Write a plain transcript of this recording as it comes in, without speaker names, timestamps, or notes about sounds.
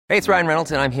Hey, it's Ryan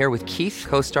Reynolds, and I'm here with Keith,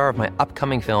 co-star of my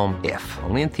upcoming film, If,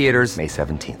 only in theaters May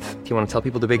 17th. Do you want to tell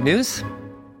people the big news?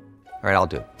 All right,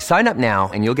 I'll do it. Sign up now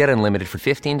and you'll get unlimited for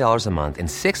 $15 a month and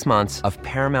 6 months of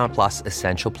Paramount Plus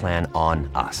Essential Plan on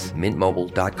us.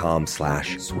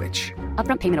 MintMobile.com/switch.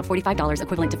 Upfront payment of $45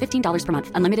 equivalent to $15 per month.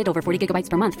 Unlimited over 40 gigabytes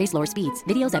per month. Face lower speeds.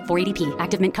 Videos at 480p.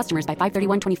 Active Mint customers by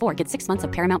 531.24 get 6 months of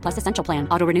Paramount Plus Essential Plan.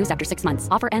 Auto renews after 6 months.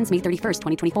 Offer ends May 31st,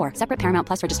 2024. Separate Paramount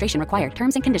Plus registration required.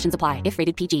 Terms and conditions apply if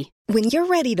rated PG. When you're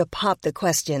ready to pop the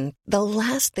question, the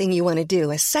last thing you want to do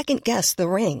is second-guess the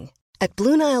ring. At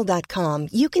BlueNile.com,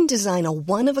 you can design a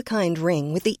one-of-a-kind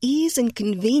ring with the ease and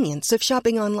convenience of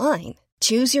shopping online.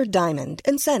 Choose your diamond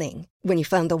and setting. When you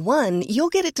find the one,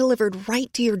 you'll get it delivered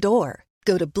right to your door.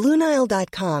 Go to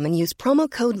BlueNile.com and use promo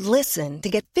code LISTEN to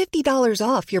get $50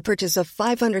 off your purchase of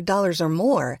 $500 or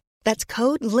more. That's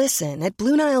code LISTEN at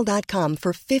BlueNile.com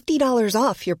for $50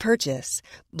 off your purchase.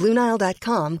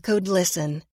 BlueNile.com, code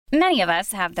LISTEN. Many of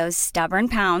us have those stubborn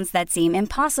pounds that seem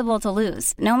impossible to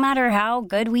lose, no matter how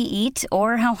good we eat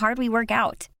or how hard we work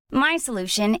out. My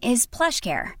solution is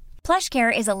PlushCare.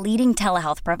 PlushCare is a leading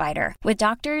telehealth provider with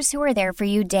doctors who are there for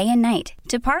you day and night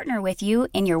to partner with you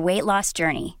in your weight loss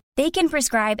journey. They can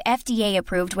prescribe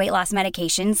FDA-approved weight loss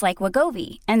medications like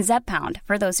Wegovy and Zepbound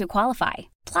for those who qualify.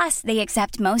 Plus, they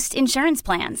accept most insurance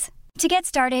plans. To get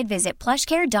started, visit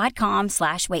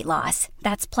plushcare.com/weightloss.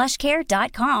 That's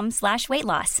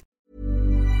plushcare.com/weightloss.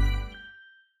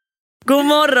 God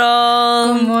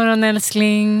morgon! God morgon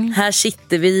älskling. Här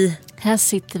sitter vi. Här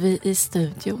sitter vi i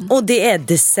studion. Och det är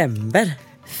december.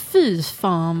 Fy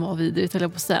fan vad vidrigt höll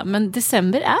jag på att säga. Men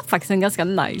december är faktiskt en ganska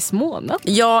nice månad.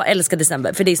 Jag älskar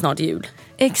december för det är snart jul.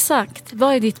 Exakt.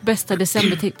 Vad är ditt bästa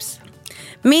decembertips?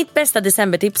 Mitt bästa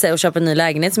decembertips är att köpa en ny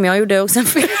lägenhet som jag gjorde och sen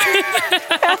fick.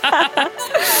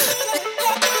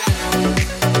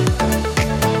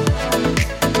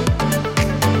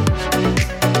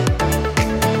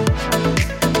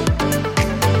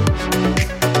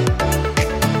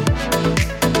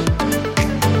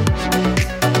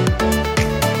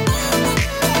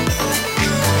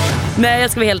 Nej,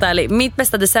 jag ska vara helt ärlig. Mitt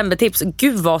bästa decembertips,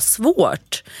 gud vad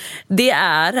svårt. Det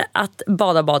är att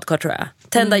bada badkar tror jag.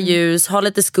 Tända ljus, ha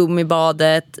lite skum i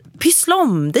badet. Pyssla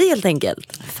om det helt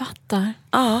enkelt. Fattar.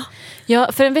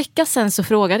 Ja, för en vecka sedan så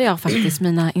frågade jag faktiskt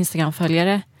mina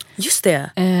Instagram-följare. Just det.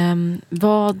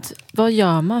 Vad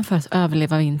gör man för att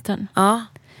överleva vintern? Ja.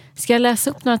 Ska jag läsa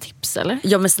upp några tips eller?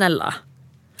 Ja men snälla.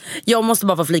 Jag måste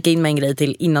bara få flika in med en grej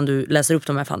till innan du läser upp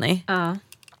dem här Fanny. Ja.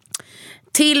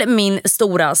 Till min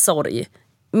stora sorg.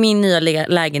 Min nya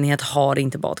lägenhet har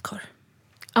inte badkar.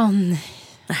 Nej.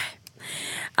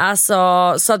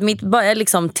 Alltså, så att mitt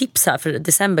liksom, tips här för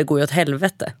december går ju åt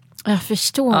helvete. Jag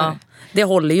förstår. Ja, det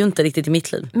håller ju inte riktigt i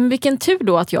mitt liv. Men vilken tur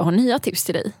då att jag har nya tips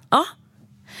till dig. Ja,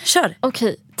 kör.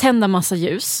 Okej, tända massa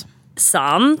ljus.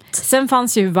 Sant. Sen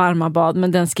fanns ju varma bad,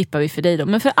 men den skippar vi för dig då.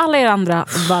 Men för alla er andra,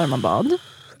 varma bad.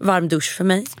 Varm dusch för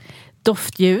mig.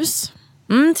 Doftljus.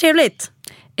 Trevligt.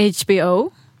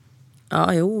 HBO.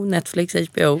 Ja, Netflix,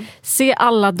 HBO. Se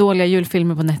alla dåliga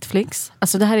julfilmer på Netflix.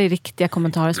 Alltså det här är riktiga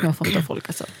kommentarer som jag har fått av folk.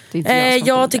 Alltså. Det är inte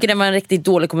jag tycker det var en riktigt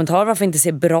dålig kommentar. Varför inte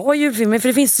se bra julfilmer? För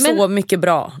det finns så mycket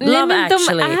bra. Love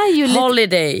Actually, är ju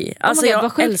Holiday. Alltså jag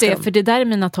vad sjukt det är, för det där är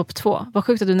mina topp 2. Vad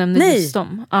sjukt att du nämnde just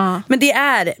dem. Men det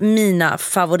är mina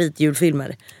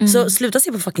favoritjulfilmer. Så sluta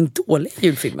se på fucking dåliga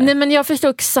julfilmer. Nej men jag förstår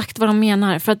exakt vad de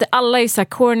menar. För att alla är så här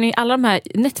corny. Alla de här,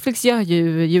 Netflix gör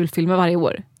ju julfilmer varje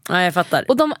år. Ja, jag fattar.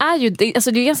 Och de är ju,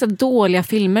 alltså det är ganska dåliga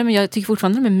filmer, men jag tycker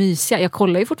fortfarande de är mysiga. Jag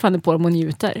kollar ju fortfarande på dem och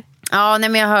njuter. Ja, nej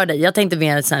men jag hör dig. Jag tänkte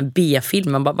mer en sån här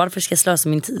B-film. Varför ska jag slösa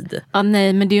min tid? Ja,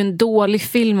 nej, men det är ju en dålig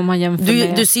film om man jämför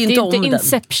med... Du ser ju det inte är om inte den.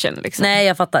 Inception liksom. Nej,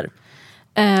 jag fattar.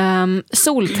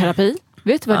 Solterapi.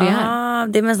 Vet du vad det är?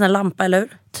 Det är med en sån här lampa, eller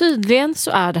hur? Tydligen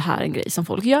så är det här en grej som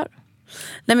folk gör.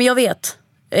 Nej, men jag vet.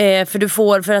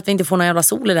 För att vi inte får någon jävla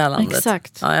sol i det här landet.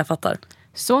 Exakt. Ja, jag fattar.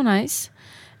 Så nice.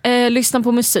 Lyssna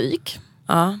på musik.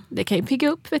 Ja. Det kan ju pigga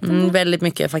upp, vet du. Väldigt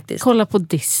mycket faktiskt. Kolla på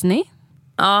Disney.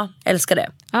 Ja, älskar det.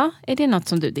 Ja, är det något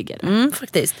som du diggar?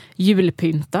 Faktiskt.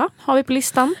 Julpynta har vi på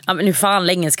listan. Ja, men hur fan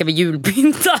länge ska vi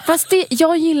julpynta? Fast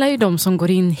jag gillar ju de som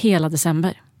går in hela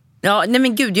december. Ja, nej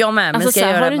men gud, jag med. Alltså, men ska jag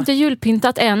göra... har du inte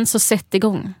julpyntat än så sätt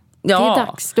igång. Ja, det är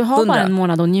dags. Du har 100. bara en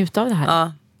månad att njuta av det här.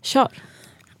 Ja. Kör.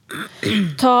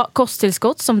 Ta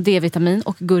kosttillskott som D-vitamin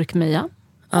och gurkmeja.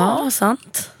 Ja,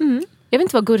 sant. Jag vet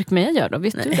inte vad gurkmeja gör då,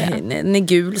 vet du det? Den är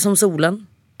gul som solen.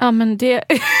 Ja, men det...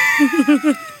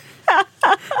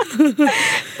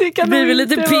 det kan blir väl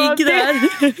lite vara pigg där.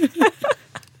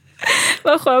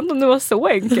 Vad skönt om det var så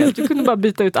enkelt. Du kunde bara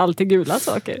byta ut allt till gula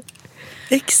saker.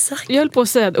 Exakt. Jag höll på att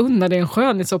säga att unna dig en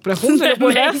skönhetsoperation.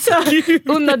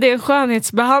 Unna dig en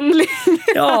skönhetsbehandling.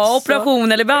 Ja,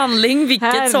 operation eller behandling,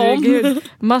 vilket som.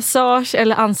 Massage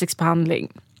eller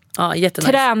ansiktsbehandling. Ja,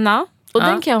 jättenice. Träna. Och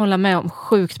den kan jag hålla med om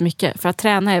sjukt mycket. För att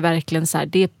träna är verkligen så här,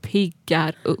 det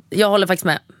piggar upp. Jag håller faktiskt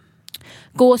med.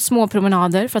 Gå små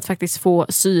promenader för att faktiskt få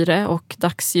syre och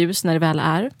dagsljus när det väl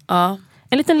är. Ja.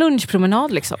 En liten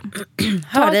lunchpromenad liksom.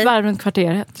 Ta ett varv runt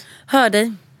kvarteret. Hör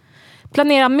dig.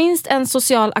 Planera minst en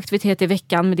social aktivitet i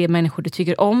veckan med de människor du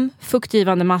tycker om.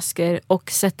 Fuktgivande masker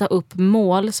och sätta upp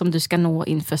mål som du ska nå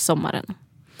inför sommaren.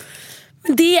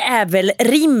 Det är väl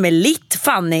rimligt,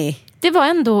 Fanny? Det var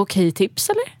ändå okej tips,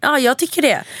 eller? Ja, jag tycker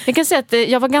det. Jag kan säga att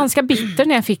jag var ganska bitter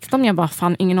när jag fick dem. Jag bara,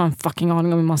 fan, ingen har en fucking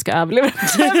aning om hur man ska överleva.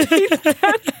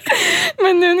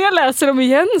 Men nu när jag läser dem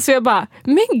igen så jag bara,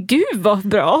 men gud vad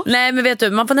bra. Nej, men vet du,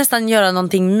 man får nästan göra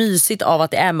någonting mysigt av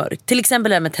att det är mörkt. Till exempel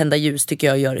det här med tända ljus tycker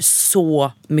jag gör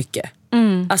så mycket.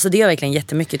 Alltså det gör verkligen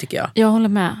jättemycket tycker jag. Jag håller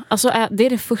med. Alltså, det är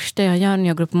det första jag gör när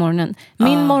jag går upp på morgonen.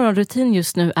 Min morgonrutin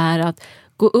just nu är att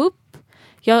gå upp.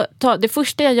 Det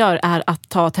första jag gör är att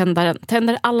ta tändaren.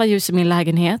 Tänder alla ljus i min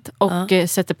lägenhet och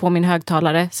sätter på min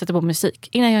högtalare, sätter på musik.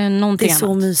 Innan jag gör någonting annat. Det är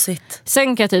så mysigt.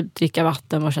 Sen kan jag typ dricka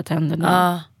vatten, borsta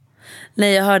tänderna.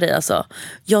 Nej, jag hör dig alltså.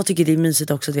 Jag tycker det är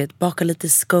mysigt också, du vet. Baka lite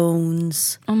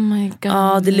scones. Oh my god.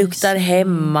 Ja, det luktar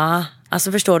hemma.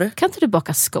 Alltså förstår du? Kan inte du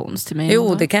baka scones till mig?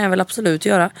 Jo, det kan jag väl absolut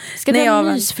göra. Ska det ha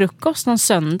mysfrukost någon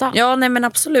söndag? Ja, nej men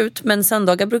absolut. Men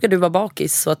söndagar brukar du vara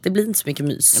bakis så att det blir inte så mycket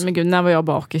mys. Men gud, när var jag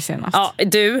bakis senast? Ja,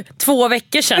 du, 2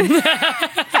 veckor sedan.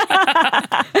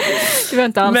 Det var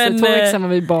inte alls 2 veckor sedan var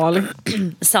vi i Bali.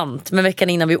 Sant, men veckan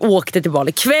innan vi åkte till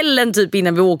Bali. Kvällen typ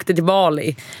innan vi åkte till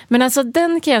Bali. Men alltså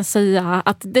den kan jag säga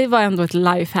att det var ändå ett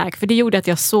lifehack. För det gjorde att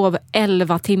jag sov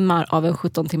 11 timmar av en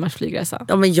 17 timmars flygresa.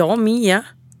 Ja, men jag med.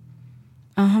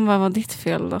 Vad var ditt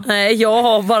fel då? Nej, jag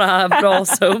har bara bra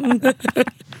sömn.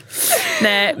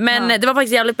 Nej, men det var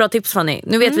faktiskt jävligt bra tips, Fanny.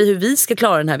 Nu vet vi hur vi ska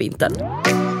klara den här vintern.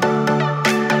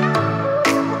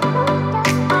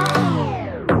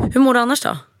 Hur mår du annars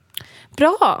då?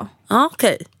 Bra. Ja,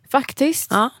 okej.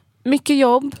 Faktiskt. Ja. Mycket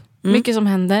jobb, mycket som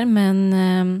händer, men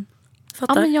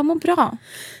men jag mår bra.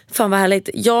 Fan vad härligt.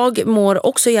 Jag mår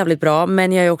också jävligt bra,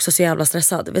 men jag är också så jävla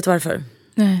stressad. Vet du varför?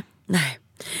 Nej.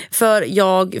 För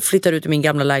jag flyttar ut i min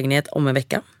gamla lägenhet om en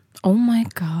vecka. Oh my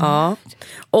god. Ja.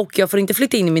 Och jag får inte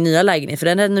flytta in i min nya lägenhet för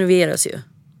den renoveras ju.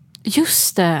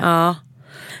 Just det. Ja.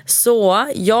 Så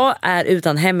jag är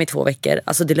utan hem i 2 veckor.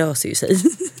 Alltså det löser ju sig.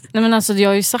 Nej men alltså jag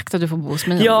har ju sagt att du får bo hos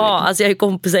mig. Ja, alltså jag är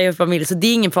kompisar och familj så det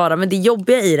är ingen fara. Men det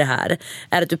jobbiga i det här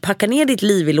är att du packar ner ditt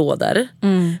liv i lådor.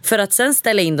 För att sen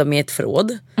ställa in dem i ett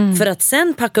förråd. För att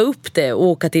sen packa upp det och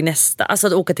åka till nästa. Alltså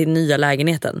att åka till nya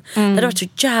lägenheten. Det hade varit så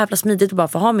jävla smidigt att bara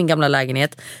få ha min gamla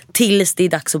lägenhet tills det är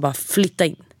dags att bara flytta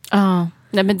in. Ja.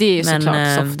 Nej men det är ju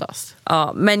såklart softast.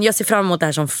 Ja, men jag ser fram emot det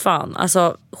här som fan.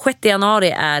 Alltså 6 januari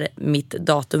är mitt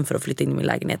datum för att flytta in i min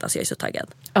lägenhet. Alltså jag är så taggad.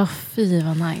 Fy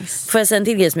vad nice. Får jag säga en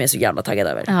till grej som jag är så jävla taggad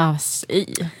över? Ja,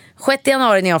 6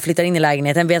 januari när jag flyttar in i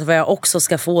lägenheten, vet vad jag också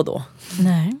ska få då?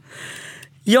 Nej.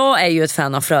 Jag är ju ett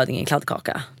fan av Frödinge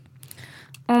kladdkaka.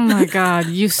 Oh my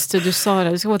god, just det, du sa det.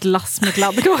 Du ska få ett lass med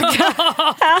kladdkaka.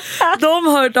 De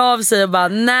har hört av sig och bara,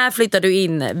 när flyttar du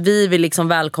in? Vi vill liksom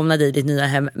välkomna dig i ditt nya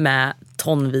hem med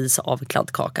tonvis av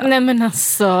kladdkaka. Nej men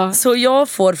alltså. Så jag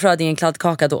får Frödinge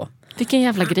kladdkaka då. Vilken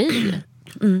jävla grej.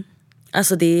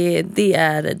 Alltså det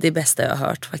är det bästa jag har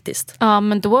hört faktiskt. Ja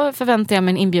men då förväntar jag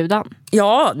mig en inbjudan.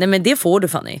 Ja, nej men det får du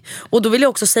Fanny. Och då vill jag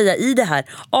också säga i det här,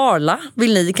 Arla,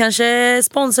 vill ni kanske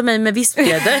sponsra mig med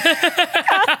vispgrädde?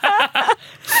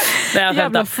 Nej,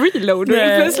 jävla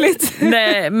freeloader plötsligt.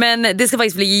 Nej, men det ska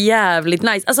faktiskt bli jävligt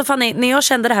nice. Alltså Fanny, när jag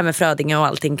kände det här med Frödinge och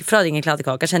allting, Frödinge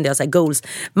kladdkaka, kände jag så här goals.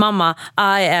 Mamma,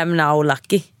 I am now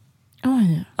lucky.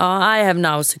 Oj. Ja, I have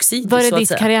now succeeded. Var det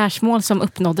ditt karriärsmål som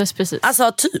uppnåddes precis?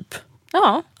 Alltså typ.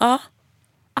 Ja. Ja.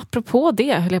 Apropå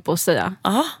det höll jag på att säga.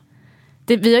 Ja.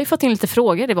 Vi har ju fått in lite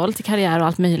frågor, det var lite karriär och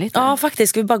allt möjligt. Ja faktiskt,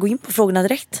 ska vi bara gå in på frågorna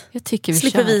direkt? Jag tycker vi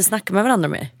slipper kör. Vi snacka med varandra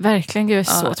mer. Verkligen, jag är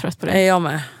så trött på det. Jag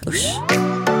med, usch.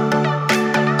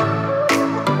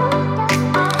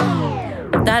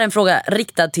 Det här är en fråga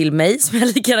riktad till mig som jag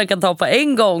lika gärna kan ta på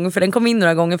en gång, för den kom in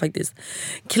några gånger faktiskt.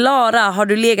 Klara, har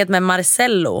du legat med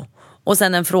Marcello? Och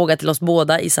sen en fråga till oss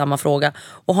båda i samma fråga.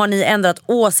 Och har ni ändrat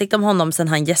åsikt om honom sen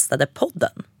han gästade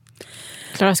podden?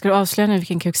 Klara, ska du avslöja nu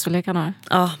vilken kukstorlek han har?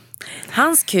 Ja,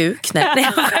 hans kuk. Nej,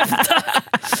 jag skämtar.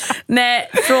 Nej,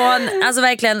 alltså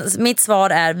verkligen, mitt svar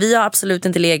är, vi har absolut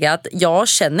inte legat. Jag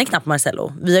känner knappt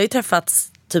Marcello. Vi har ju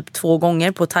träffats typ 2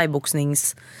 gånger på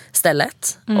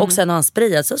thaiboxningsstället. Och sen har han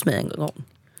sprayat sig hos mig en gång.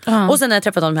 Och sen har jag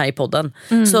träffat honom här i podden.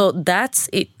 Så that's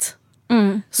it.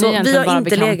 Så vi har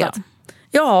inte legat.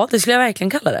 Ja, det skulle jag verkligen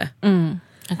kalla det.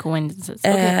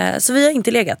 Så vi har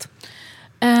inte legat.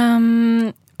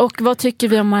 Och vad tycker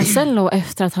vi om Marcello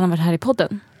efter att han har varit här i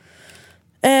podden?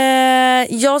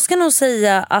 Jag ska nog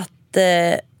säga att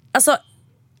alltså,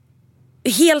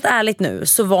 helt ärligt nu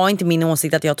så var inte min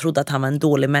åsikt att jag trodde att han var en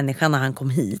dålig människa när han kom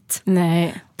hit.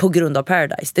 Nej. På grund av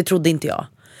Paradise, det trodde inte jag.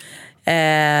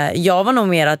 Jag var nog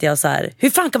mer att jag så här, hur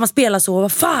fan kan man spela så,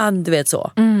 vad fan, du vet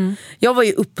så. Jag var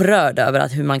ju upprörd över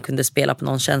att hur man kunde spela på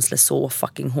någon känsla så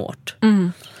fucking hårt.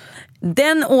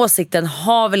 Den åsikten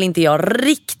har väl inte jag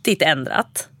riktigt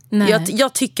ändrat.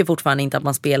 Jag tycker fortfarande inte att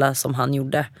man spelar som han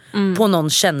gjorde på någon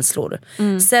känslor.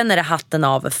 Sen är det hatten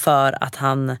av för att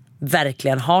han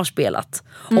verkligen har spelat.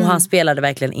 Och han spelade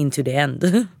verkligen into the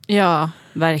end. Ja,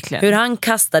 verkligen. Hur han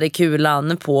kastade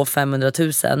kulan på 500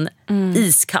 000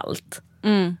 iskallt.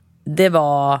 Det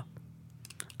var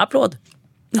applåd.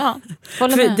 Ja,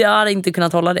 håller med. För jag hade inte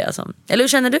kunnat hålla det alltså. Eller hur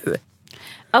känner du?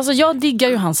 Alltså jag diggar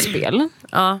ju hans spel.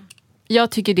 Ja.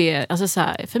 Jag tycker det, alltså så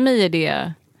här, för mig är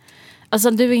det,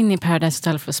 alltså du är inne i Paradise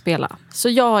Hotel för att spela. Så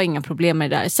jag har inga problem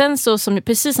med det där. Sen så,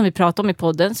 precis som vi pratade om i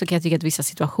podden, så kan jag tycka att vissa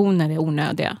situationer är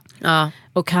onödiga. Ja.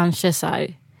 Och kanske så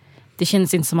här, det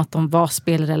känns inte som att de var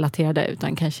spelrelaterade,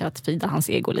 utan kanske att frida hans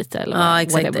ego lite. Eller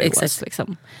whatever it was,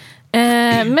 liksom.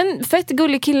 Men fett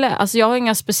gullig kille. Alltså jag har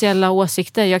inga speciella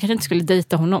åsikter. Jag kanske inte skulle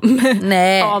dejta honom.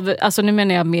 Nej. Alltså nu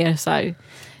menar jag mer så här,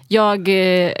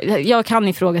 jag kan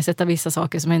ifrågasätta vissa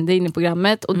saker som händer inne i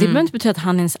programmet. Och det behöver inte betyda att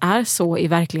han ens är så i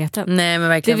verkligheten. Nej, men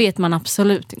verkligen. Det vet man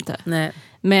absolut inte. Nej.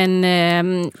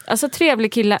 Men alltså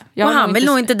trevlig kille. Och han vill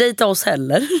nog inte dejta oss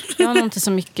heller. Jag har nog inte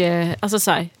så mycket, alltså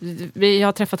så här, jag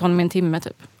har träffat honom i en timme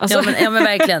typ. Alltså. Ja men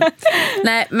verkligen.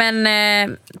 Nej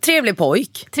men trevlig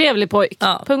pojk. Trevlig pojk,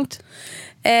 ja. Punkt.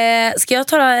 Ska jag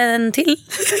ta en till?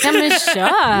 Ja men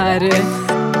kör.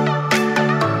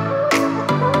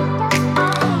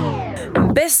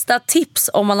 Bästa tips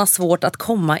om man har svårt att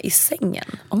komma i sängen.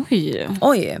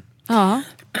 Oj. Ja.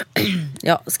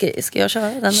 Ja, ska jag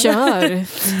köra den? Kör.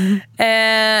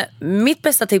 Mitt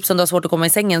bästa tips om du har svårt att komma i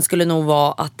sängen skulle nog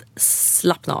vara att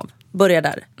slappna av. Börja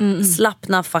där.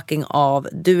 Slappna fucking av.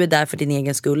 Du är där för din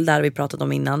egen skull. Det har vi pratat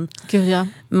om innan. Gud, ja.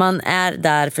 Man är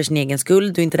där för sin egen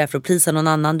skull. Du är inte där för att prisa någon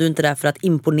annan. Du är inte där för att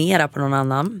imponera på någon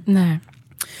annan. Nej.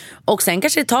 Och sen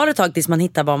kanske det tar ett tag tills man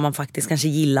hittar vad man faktiskt kanske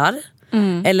gillar.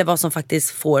 Eller vad som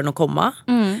faktiskt får en att komma.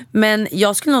 Men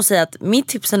jag skulle nog säga att mitt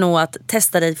tips är nog att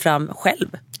testa dig fram själv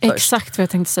först. Exakt vad jag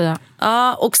tänkte säga.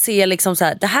 Ja, och se liksom så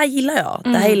här, det här gillar jag,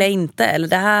 det här gillar jag inte. Eller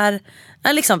det här,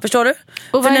 liksom, förstår du?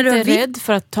 Och var inte rädd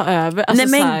för att ta över. Alltså,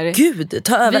 nej men så här, gud,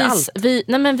 ta över allt.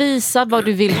 Nej men visa vad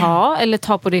du vill ha. Eller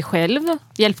ta på dig själv.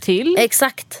 Hjälp till.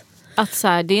 Exakt. Att så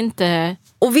här, det är inte...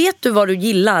 Och vet du vad du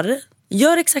gillar?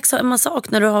 Gör exakt samma sak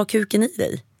när du har kuken i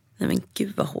dig. Nej men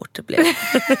gud vad hårt det blev.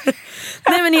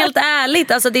 Nej men helt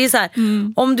ärligt, alltså det är så här,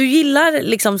 om du gillar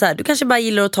liksom så här, du kanske bara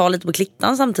gillar att ta lite på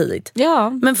klittan samtidigt. Ja.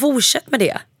 Men fortsätt med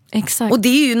det. Exakt. Och det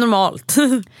är ju normalt.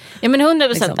 Ja men 100%.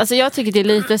 Liksom. Alltså jag tycker det är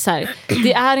lite så här,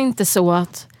 det är inte så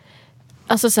att,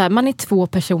 alltså så här, man är 2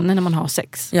 personer när man har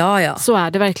sex. Ja. Så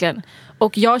är det verkligen.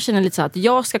 Och jag känner lite så att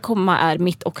jag ska komma är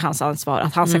mitt och hans ansvar.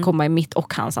 Att han ska komma är mitt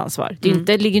och hans ansvar.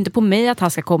 Det ligger inte på mig att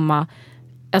han ska komma.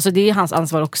 Alltså det är hans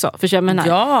ansvar också. För jag menar,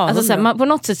 ja, alltså så här, på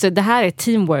något sätt så det här är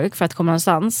teamwork för att komma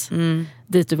någonstans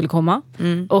dit du vill komma.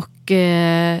 Och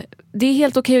det är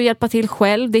helt okej att hjälpa till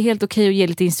själv. Det är helt okej att ge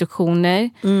lite instruktioner.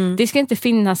 Det ska inte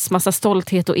finnas massa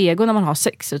stolthet och ego när man har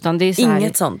sex. Utan det är så här,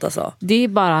 inget sånt alltså. Det är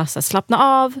bara så här, slappna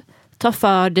av, ta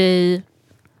för dig.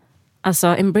 Alltså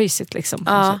embrace it liksom.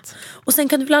 Ja. Och sen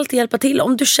kan du väl alltid hjälpa till.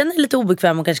 Om du känner dig lite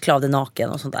obekväm och kanske klär dig naken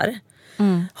och sånt där.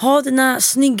 Ha dina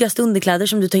snyggaste underkläder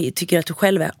som du tycker att du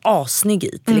själv är assnygg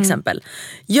i till exempel.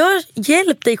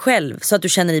 Hjälp dig själv så att du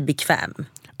känner dig bekväm.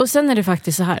 Och sen är det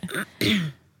faktiskt så här.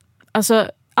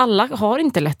 Alltså alla har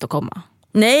inte lätt att komma.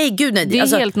 Nej, gud nej. Det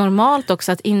är helt normalt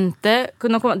också att inte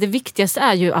kunna komma. Det viktigaste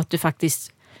är ju att du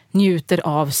faktiskt njuter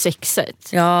av sexet.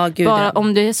 Ja, gud. Bara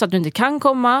om det är så att du inte kan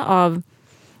komma av...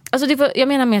 Alltså jag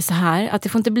menar mer så här, att det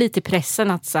får inte bli till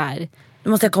pressen att så här...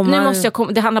 Nu måste jag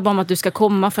komma. Det handlar bara om att du ska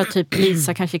komma för att typ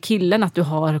visa kanske killen att du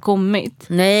har kommit.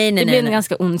 Nej. Det blir en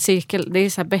ganska ond cirkel. Det är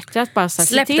så här bättre att bara så här,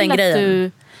 släpp den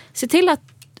grejen. Se till att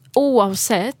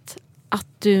oavsett att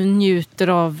du njuter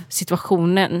av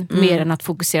situationen mer än att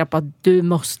fokusera på att du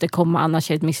måste komma,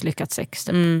 annars är det ett misslyckat sex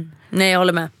typ. Nej, jag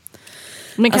håller med.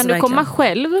 Men kan du komma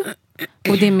själv,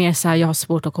 och det är mer så här, jag har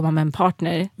svårt att komma med en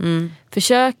partner.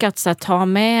 Försök att så här, ta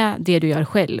med det du gör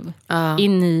själv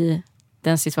in i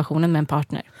den situationen med en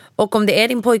partner. Och om det är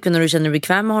din pojkvän och du känner dig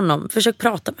bekväm med honom, försök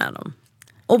prata med honom.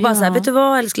 Och bara så här, vet du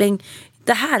vad älskling,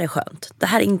 det här är skönt, det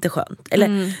här är inte skönt.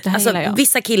 Eller det här gillar jag.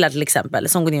 vissa killar till exempel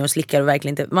som går ner och slickar och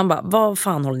verkligen inte, man bara, vad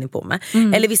fan håller ni på med?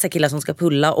 Eller vissa killar som ska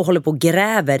pulla och håller på och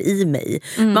gräver i mig.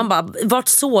 Man bara, vart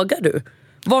sågar du?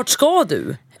 Vart ska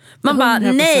du? Man bara,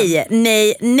 100%.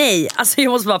 nej. Alltså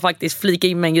jag måste bara faktiskt flika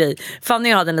in med en grej. Fanny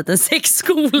och jag hade en liten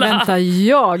sexskola. Vänta,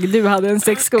 du hade en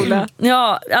sexskola?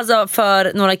 Ja, alltså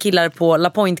för några killar på La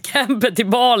Point-campet i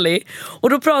Bali. Och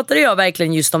då pratade jag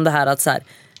verkligen just om det här att så här,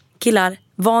 killar,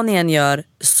 vad ni än gör,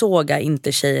 såga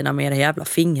inte tjejerna med era jävla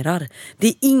fingrar. Det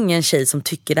är ingen tjej som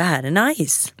tycker det här är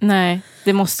nice. Nej,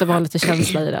 det måste vara lite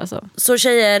känsla i det alltså. Så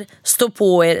tjejer, stå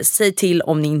på er, säg till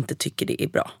om ni inte tycker det är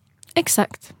bra.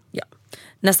 Exakt. Ja.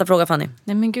 Nästa fråga, Fanny.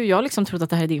 Nej men gud, jag har liksom trott att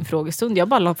det här är din frågestund. Jag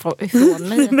bara la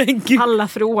ifrån mig alla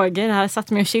frågor. Här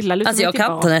satt mig och chillade. Alltså jag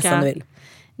kan ta nästan du vill.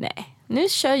 Nej, nu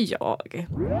kör jag.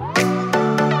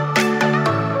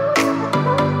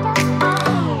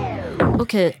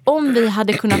 Okej, om vi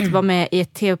hade kunnat vara med i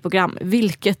ett tv-program,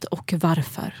 vilket och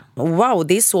varför? Wow,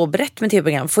 det är så brett med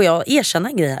tv-program. Får jag erkänna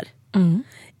en grej här?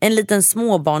 En liten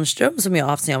småbarnsdröm som jag har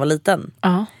haft sedan jag var liten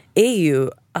är ju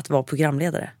att vara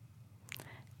programledare.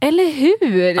 Eller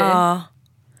hur? Ja.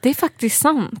 Det är faktiskt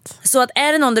sant. Så att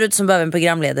är det någon där ute som behöver en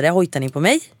programledare, hojtar ni på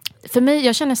mig? För mig,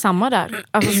 jag känner samma där.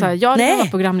 Alltså, så här, jag hade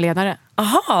varit programledare.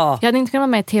 Aha. Jag hade inte kunnat vara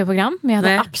med i ett tv-program, men jag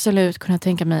hade absolut kunnat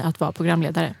tänka mig att vara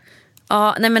programledare.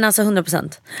 Ja, nej men alltså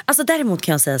 100%. Alltså däremot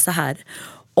kan jag säga så här.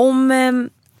 Om,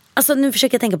 alltså nu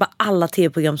försöker jag tänka på alla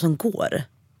tv-program som går.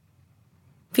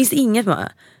 Finns det inget med?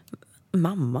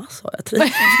 Mamma sa jag till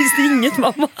dig. Finns det inget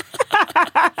mamma?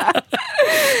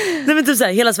 Nej men typ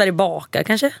såhär, Hela Sverige bakar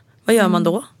kanske. Vad gör man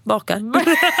då? Bakar.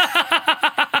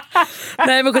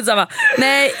 Nej men skitsamma.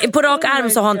 Nej, på rak arm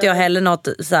så har inte jag heller något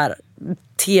så här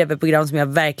tv-program som jag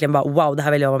verkligen bara, wow, det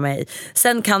här vill jag vara med i.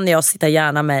 Sen kan jag sitta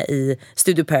gärna med i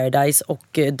Studio Paradise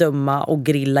och döma och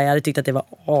grilla. Jag hade tyckt att det var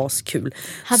askul.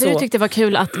 Hade du tyckt det var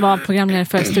kul att vara programledare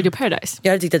för Studio Paradise?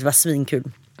 Jag hade tyckt att det var svinkul.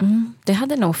 Det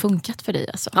hade nog funkat för dig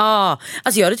alltså. Ja,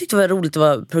 alltså jag hade tyckt det var roligt att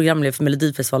vara programledare för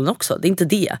Melodifestivalen också. Det är inte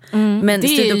det. Men det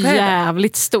Studio är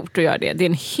jävligt stort att göra det. Det är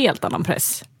en helt annan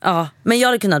press. Ja, men jag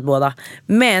hade kunnat båda.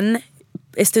 Men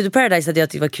Studio Paradise hade jag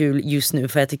tyckt var kul just nu,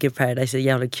 för jag tycker Paradise är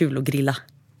jävligt kul att grilla.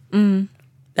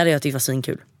 Det hade jag tyckt var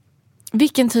svinkul.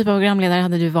 Vilken typ av programledare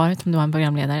hade du varit om du var en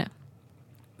programledare?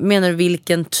 Menar du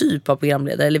vilken typ av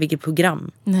programledare eller vilket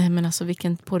program? Nej men alltså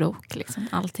vilken både och liksom,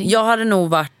 allting. Jag hade nog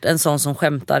varit en sån som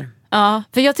skämtar. Ja,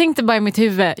 för jag tänkte bara i mitt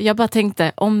huvud, jag bara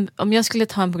tänkte om jag skulle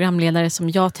ta en programledare som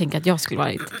jag tänker att jag skulle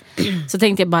varit, så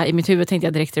tänkte jag bara i mitt huvud, tänkte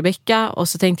jag direkt Rebecca, och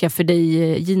så tänkte jag för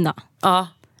dig Gina. Ja,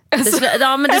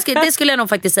 det skulle jag nog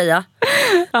faktiskt säga.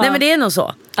 Ja. Nej men det är nog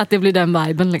så. Att det blir den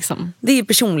viben liksom. Det är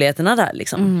personligheterna där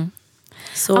liksom.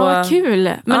 Så, ja,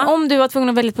 kul. Men om du var tvungen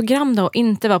att välja ett program då och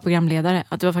inte var programledare,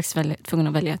 att du var faktiskt tvungen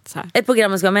att välja ett så här. Ett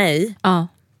program man ska vara med i? Ja.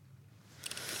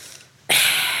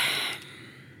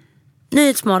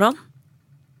 Nyhetsmorgon.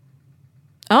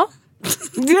 Ja.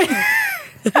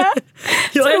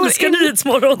 Jag älskar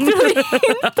Nyhetsmorgon. Jag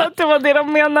tror inte att det var det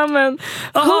de menar, men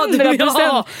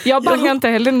 100%. Jag bangar inte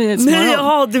heller Nyhetsmorgon. Nej,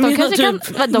 ja, du de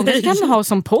kanske kan ha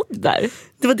som podd där.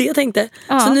 Det var det jag tänkte.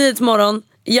 Så Nyhetsmorgon.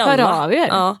 Hör av er.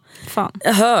 Ja. Fan.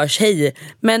 Hörs, hej.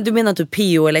 Men du menar typ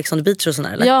PO eller Ex on the Beach och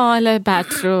sådär, eller? Ja, eller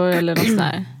Bachelor eller något sånt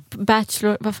där.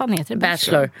 Bachelor, vad fan heter det?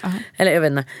 Bachelor. Eller jag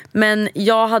vet inte. Men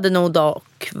jag hade nog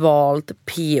dock valt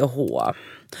PH.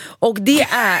 Och det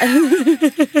är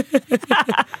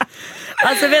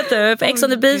alltså vet du, på Ex on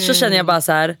the Beach så känner jag bara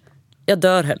så här, jag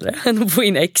dör hellre än att få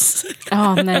in ex.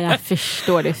 Ja, nej jag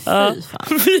förstår det. Fy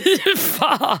fan. Fy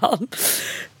fan.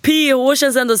 PH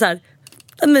känns ändå så här,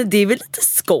 men det är väl lite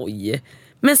skoj.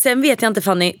 Men sen vet jag inte,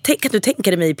 Fanny, kan du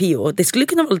tänka dig mig i PH? Det skulle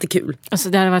kunna vara lite kul. Alltså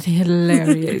det hade varit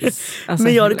hilarious. Alltså,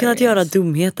 men jag hade kunnat göra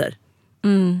dumheter.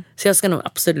 Så jag ska nog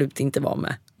absolut inte vara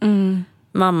med.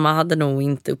 Mamma hade nog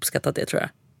inte uppskattat det, tror jag.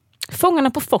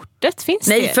 Fångarna på fortet, finns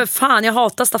det? Nej för fan, jag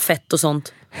hatar stafett och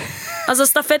sånt. Alltså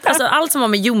stafett, alltså allt som har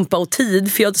med jumpa och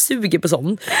tid, för jag suger på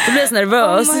sånt. Då blir jag så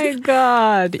nervös. Oh my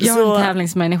god. Jag är en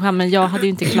tävlingsmänniska, men jag hade ju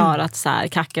inte klarat så här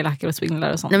kackerlackor och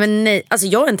svindlar och sånt. Nej men nej, alltså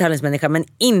jag är en tävlingsmänniska, men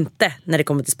inte när det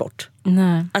kommer till sport.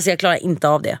 Nej. Alltså jag klarar inte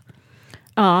av det.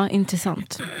 Ja,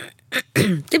 intressant.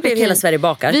 Det blev Hela Sverige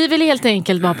bakar. Vi vill helt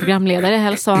enkelt vara programledare,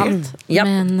 hälsa och allt. Japp.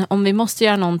 Men om vi måste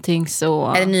göra någonting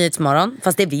så... Är det Nyhetsmorgon?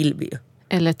 Fast det vill vi ju.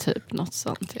 Eller typ något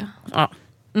sånt, ja. Ja.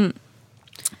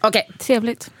 Okej.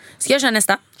 Trevligt. Ska jag köra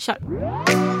nästa? Kör.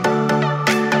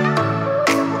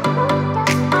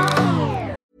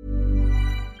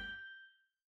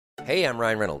 Hey, I'm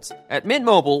Ryan Reynolds. At Mint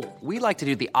Mobile, we like to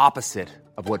do the opposite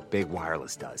of what Big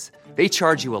Wireless does. They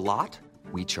charge you a lot,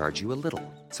 we charge you a little.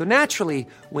 So naturally,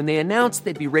 when they announced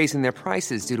they'd be raising their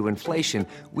prices due to inflation,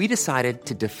 we decided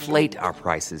to deflate our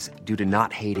prices due to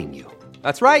not hating you.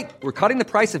 That's right. We're cutting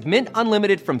the price of Mint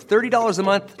Unlimited from $30 a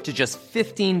month to just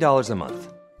 $15 a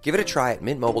month. Give it a try at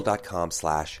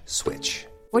mintmobile.com/switch.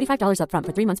 $45 up front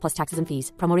for 3 months plus taxes and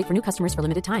fees. Promo rate for new customers for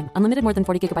limited time. Unlimited more than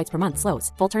 40 gigabytes per month.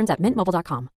 Slows full terms at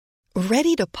mintmobile.com.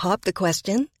 Ready to pop the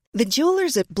question? The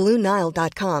jewelers at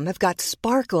BlueNile.com have got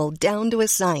sparkle down to a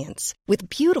science with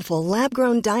beautiful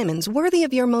lab-grown diamonds worthy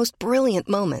of your most brilliant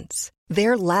moments.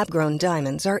 Their lab-grown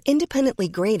diamonds are independently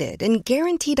graded and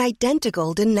guaranteed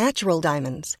identical to natural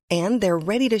diamonds, and they're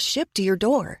ready to ship to your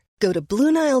door. Go to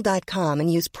BlueNile.com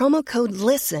and use promo code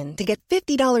LISTEN to get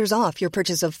 $50 off your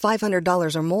purchase of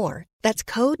 $500 or more.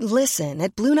 That's code LISTEN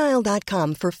at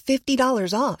BlueNile.com for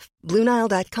 $50 off.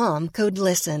 BlueNile.com, code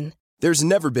LISTEN. There's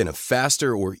never been a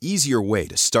faster or easier way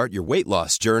to start your weight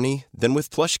loss journey than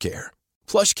with PlushCare.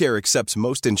 PlushCare accepts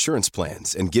most insurance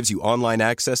plans and gives you online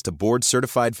access to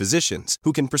board-certified physicians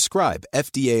who can prescribe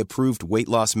FDA-approved weight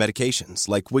loss medications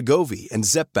like Wegovy and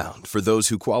Zepbound for those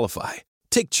who qualify.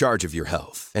 Take charge of your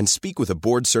health and speak with a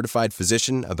board-certified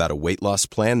physician about a weight loss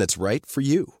plan that's right for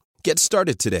you. Get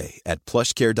started today at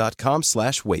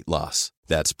plushcare.com/weightloss.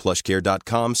 That's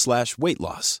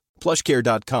plushcare.com/weightloss.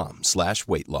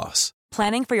 plushcare.com/weightloss.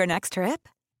 Planning for your next trip?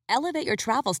 Elevate your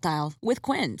travel style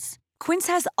with Quince.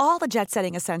 Quince has all the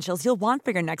jet-setting essentials you'll want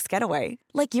for your next getaway,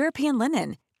 like European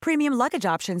linen, premium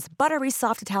luggage options, buttery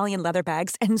soft Italian leather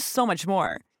bags, and so much more.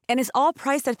 And is all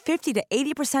priced at 50 to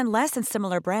 80% less than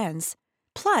similar brands.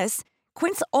 Plus,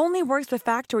 Quince only works with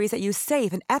factories that use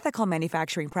safe and ethical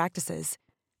manufacturing practices.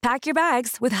 Pack your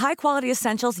bags with high-quality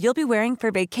essentials you'll be wearing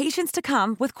for vacations to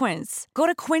come with Quince. Go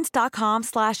to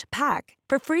quince.com/pack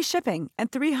for free shipping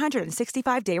and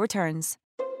 365-day returns.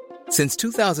 Since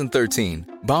 2013,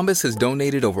 Bombas has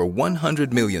donated over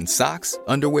 100 million socks,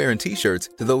 underwear, and T-shirts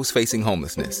to those facing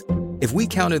homelessness. If we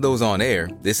counted those on air,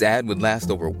 this ad would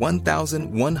last over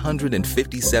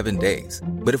 1,157 days.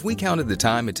 But if we counted the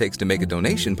time it takes to make a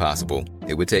donation possible,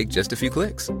 it would take just a few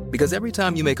clicks. Because every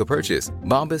time you make a purchase,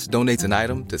 Bombas donates an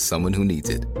item to someone who needs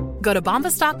it. Go to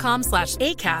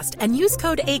bombas.com/ACAST and use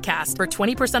code ACAST for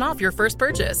 20% off your first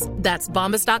purchase. That's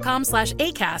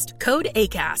bombas.com/ACAST, code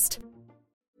ACAST.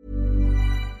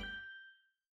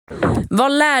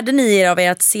 Vad lärde ni er av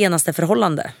ert senaste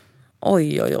förhållande?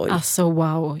 Oj, oj, oj. Alltså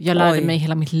wow, jag lärde mig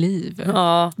hela mitt liv.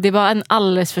 Ja. Det var en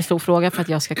alldeles för stor fråga för att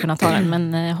jag ska kunna ta den.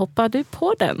 Men hoppar du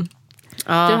på den?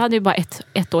 Ja. Du hade ju bara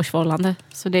ett års förhållande.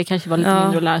 Så det kanske var lite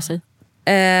mindre att lära sig.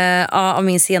 Ja, av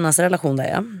min senaste relation där,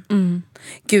 ja.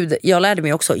 Gud, jag lärde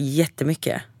mig också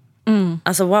jättemycket.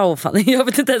 Alltså wow, fan, jag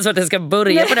vet inte ens vart jag ska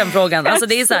börja på den frågan. Alltså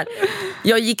det är så här,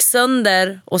 jag gick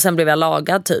sönder och sen blev jag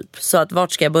lagad typ. Så att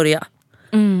vart ska jag börja?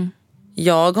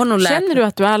 Jag har nog Känner du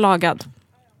att du är lagad?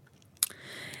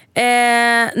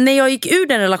 När jag gick ur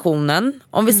den relationen,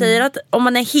 om vi säger att om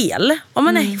man är hel, om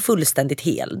man är fullständigt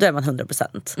hel, då är man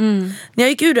 100%. När jag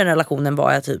gick ur den relationen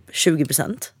var jag typ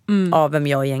 20% av vem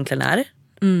jag egentligen är.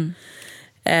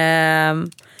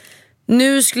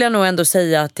 Nu skulle jag nog ändå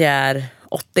säga att jag är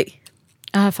 80.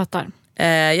 Jag fattar.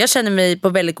 Jag känner mig på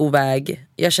väldigt god väg.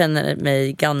 Jag känner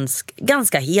mig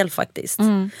ganska hel faktiskt.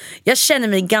 Jag känner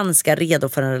mig ganska redo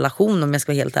för en relation, om jag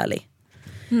ska vara helt ärlig.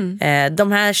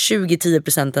 De här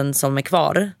 20-10% som är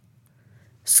kvar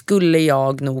skulle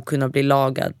jag nog kunna bli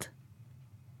lagad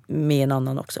med en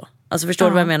annan också. Alltså förstår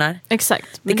du vad jag menar?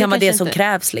 Exakt. Det kan vara det som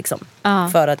krävs liksom,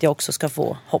 för att jag också ska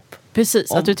få hopp.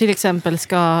 Precis, att du till exempel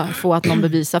ska få att någon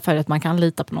bevisa för att man kan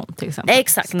lita på någon till exempel.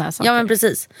 Exakt, ja men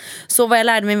precis. Så vad jag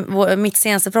lärde mig, mitt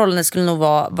senaste förhållande skulle nog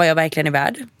vara vad jag verkligen är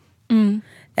värd.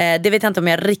 Det vet jag inte om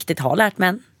jag riktigt har lärt mig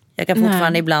än. Jag kan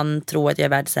fortfarande ibland tro att jag är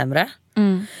värd sämre.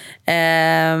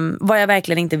 Vad jag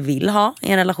verkligen inte vill ha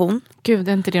i en relation. Gud,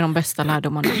 är inte det de bästa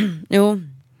lärdomarna? Jo.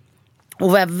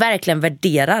 Och vad jag verkligen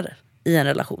värderar i en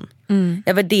relation.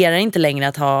 Jag värderar inte längre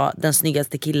att ha den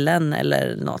snyggaste killen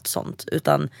eller något sånt,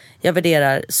 utan jag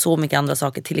värderar så mycket andra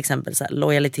saker, till exempel så här,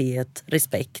 lojalitet,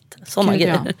 respekt, sådana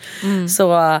grejer. Så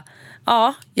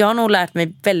ja, jag har nog lärt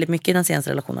mig väldigt mycket i den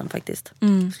senaste relationen faktiskt,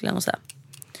 skulle jag nog säga.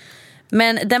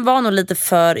 Men den var nog lite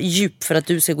för djup för att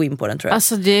du ska gå in på den, tror jag.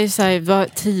 Alltså det är så här, var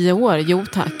 10 år, jo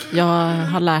tack. Jag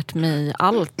har lärt mig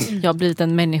allt. Jag har blivit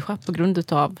en människa på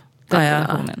grund av den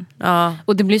relationen. Ja.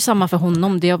 Och det blir samma för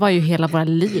honom. Det var ju hela våra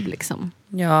liv liksom.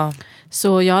 Ja.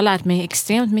 Så jag har lärt mig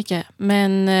extremt mycket.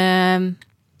 Men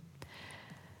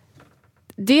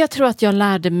det jag tror att jag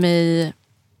lärde mig...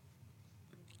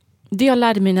 Det jag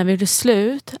lärde mig när vi blev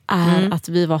slut är att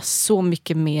vi var så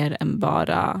mycket mer än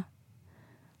bara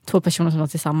 2 personer som var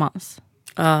tillsammans.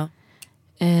 Ja.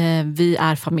 Vi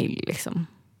är familj liksom.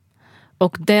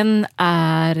 Och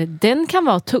den kan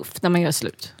vara tuff när man gör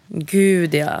slut.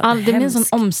 Gud, ja. Det är en sån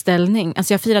omställning.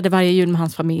 Alltså jag firade varje jul med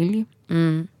hans familj.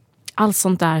 Allt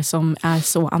sånt där som är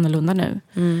så annorlunda nu.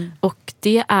 Och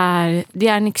det är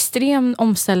en extrem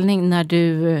omställning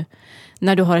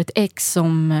när du har ett ex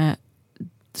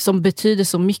som betyder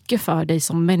så mycket för dig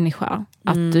som människa.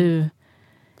 Att du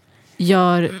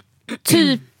gör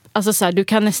typ, alltså så här, du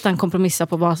kan nästan kompromissa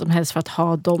på vad som helst för att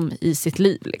ha dem i sitt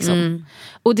liv liksom.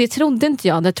 Och det trodde inte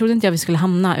jag vi skulle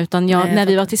hamna, utan när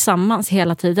vi var tillsammans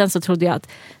hela tiden så trodde jag att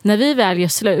när vi väl gör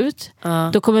slut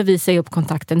då kommer vi säga upp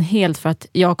kontakten helt, för att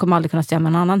jag kommer aldrig kunna se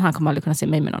med någon annan, han kommer aldrig kunna se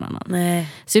mig med någon annan.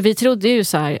 Så vi trodde ju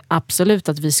så här, absolut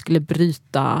att vi skulle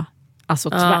bryta, alltså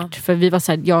tvärt, för vi var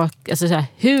så här,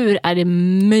 hur är det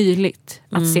möjligt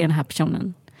att se den här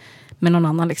personen med någon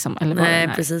annan liksom, eller vad det är.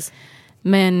 Precis.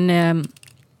 Men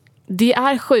det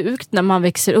är sjukt när man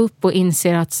växer upp och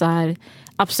inser att så här,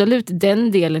 absolut,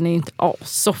 den delen är inte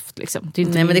soft liksom. Det är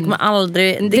inte men det kommer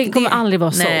aldrig... Det kommer aldrig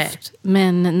vara soft.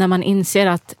 Men när man inser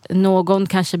att någon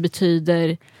kanske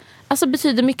betyder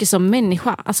mycket som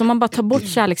människa. Alltså man bara tar bort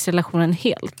kärleksrelationen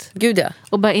helt. Gud, ja.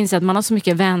 Och bara inser att man har så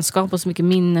mycket vänskap och så mycket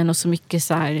minnen och så mycket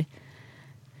så här,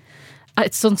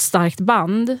 ett sånt starkt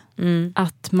band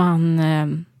att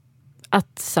man...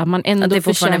 Att man ändå det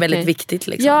fortfarande är väldigt viktigt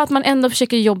liksom. Ja, att man ändå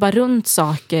försöker jobba runt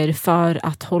saker för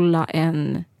att hålla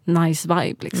en nice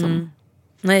vibe liksom.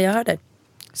 Nej, jag hör det.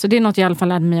 Så det är något jag i alla fall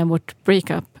lärde mig av vårt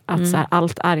breakup, att så här,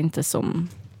 allt är inte som...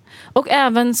 Och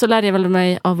även så lärde jag väl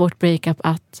mig av vårt breakup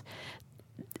att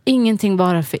ingenting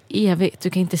bara för evigt. Du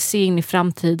kan inte se in i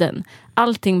framtiden.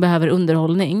 Allting behöver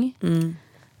underhållning.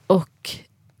 Och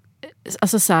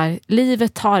alltså så här,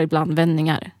 livet tar ibland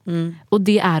vändningar. Och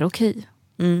det är okej.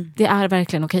 Det är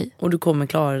verkligen okej. Och du kommer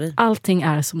klara dig. Allting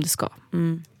är som det ska.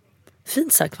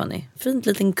 Fint sagt, Fanny. Fint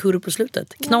liten kurr på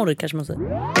slutet. Knorr kanske man säger.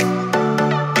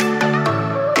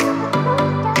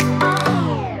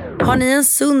 Har ni en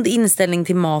sund inställning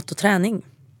till mat och träning?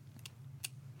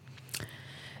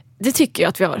 Det tycker jag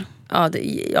att vi har.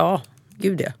 Ja,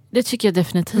 gud ja. Det tycker jag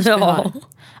definitivt vi har.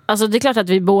 Alltså det är klart att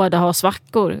vi båda har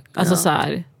svackor. Alltså så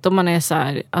här, då man är så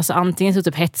här, alltså antingen så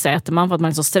typ hetsäter man för att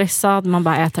man är så stressad, man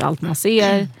bara äter allt man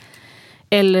ser.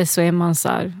 Eller så är man så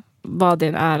här, vad det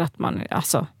är att man,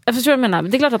 alltså, jag förstår vad jag menar.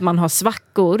 Det är klart att man har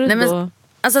svackor. Nej, men,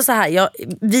 alltså så här,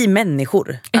 vi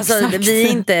människor. Alltså, vi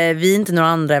är inte några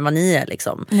andra än vad ni är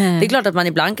liksom. Nej. Det är klart att man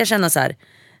ibland kan känna så här,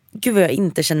 gud vad jag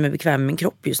inte känner mig bekväm med min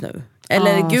kropp just nu.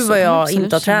 Eller gud vad jag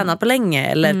inte har tränat på länge.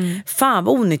 Eller fan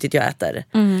vad onyttigt jag äter.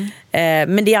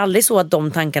 Men det är aldrig så att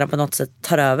de tankarna på något sätt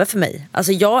tar över för mig.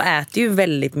 Alltså jag äter ju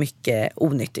väldigt mycket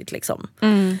onyttigt liksom.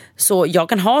 Så jag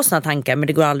kan ha såna tankar, men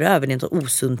det går aldrig över. Det är inte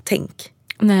osunt tänk.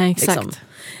 Nej, exakt liksom.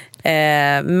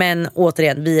 Men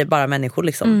återigen, vi är bara människor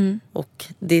liksom. Och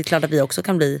det är klart att vi också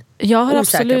kan bli jag har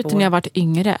absolut när jag varit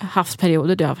yngre haft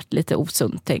perioder där jag har varit lite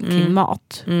osunt tänk kring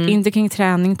mat. Inte kring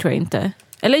träning tror jag inte.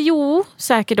 Eller jo,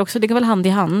 säkert också. Det går väl hand i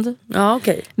hand. Ja,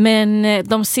 okay. Men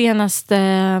de senaste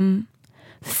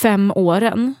 5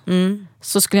 åren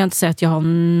så skulle jag inte säga att jag har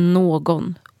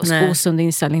någon osund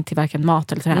inställning till varken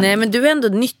mat eller träning. Nej, men du är ändå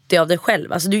nyttig av dig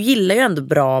själv. Alltså du gillar ju ändå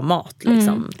bra mat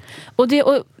liksom. Och det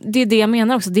är det jag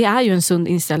menar också. Det är ju en sund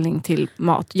inställning till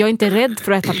mat. Jag är inte rädd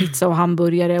för att äta pizza och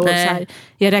hamburgare och så här.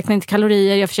 Jag räknar inte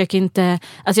kalorier, jag försöker inte,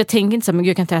 alltså jag tänker inte så här, men gud,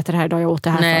 jag kan inte äta det här idag, jag åt det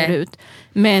här förut.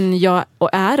 Men jag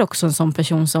är också en sån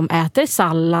person som äter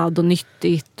sallad och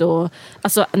nyttigt och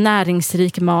alltså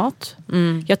näringsrik mat.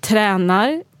 Jag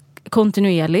tränar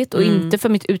kontinuerligt och inte för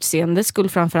mitt utseende skull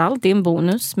framförallt, det är en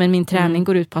bonus, men min träning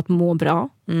går ut på att må bra.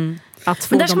 Att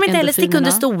få, men där ska man inte heller sticka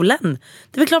under stolen.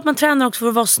 Det är väl klart man tränar också för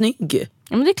att vara snygg.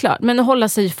 Ja, men det är klart, men att hålla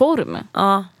sig i form.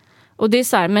 Ja. Och det är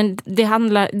så här, men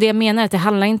det jag menar är att det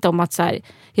handlar inte om att så här,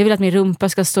 jag vill att min rumpa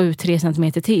ska stå ut 3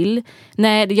 centimeter till.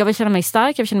 Nej, jag vill känna mig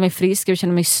stark, jag vill känna mig frisk, jag vill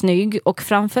känna mig snygg. Och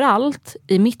framförallt,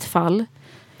 i mitt fall,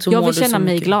 jag vill känna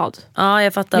mig glad. Ja,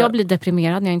 jag fattar. Jag blir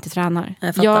deprimerad när jag inte tränar.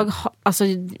 Alltså,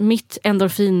 mitt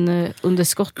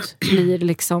endorfinunderskott blir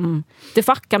liksom, det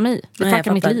fuckar mig. Det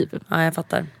fuckar mitt liv. Ja, jag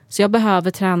fattar. Så jag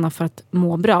behöver träna för att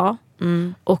må bra.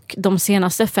 Och de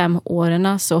senaste 5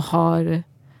 åren så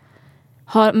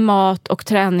har mat och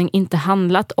träning inte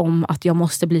handlat om att jag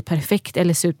måste bli perfekt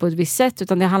eller se ut på ett visst sätt,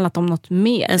 utan det har handlat om något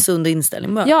mer. En sund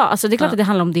inställning bara. Ja, alltså det är klart att det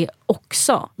handlar om det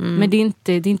också. Men det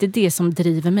är inte det som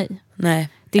driver mig. Nej,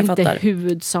 det är inte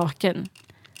huvudsaken.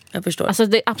 Jag förstår. Alltså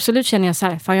absolut känner jag så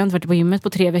här, fan jag har inte varit på gymmet på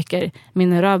 3 veckor.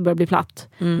 Min röv börjar bli platt.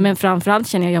 Men framförallt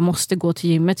känner jag måste gå till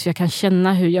gymmet för jag kan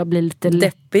känna hur jag blir lite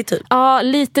deppig typ. Ja,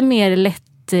 lite mer lätt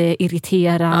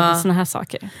irriterad, såna här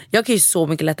saker. Jag kan ju så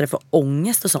mycket lättare få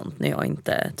ångest och sånt när jag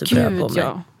inte typ rör på mig.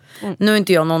 Ja. Nu har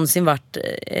inte jag någonsin varit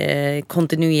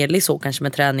kontinuerlig så kanske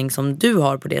med träning som du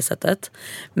har på det sättet.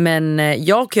 Men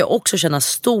jag kan ju också känna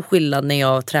stor skillnad när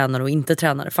jag tränar och inte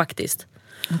tränar faktiskt.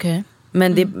 Okej.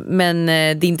 Men det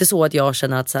är inte så att jag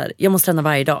känner att så här, jag måste träna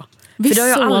varje dag. Visst för det har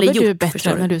jag sover aldrig du gjort,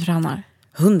 bättre när du tränar?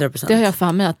 100%. Det har jag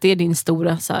för mig att det är din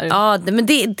stora så här. Ja, men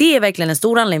det är verkligen en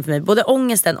stor anledning för mig. Både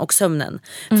ångesten och sömnen.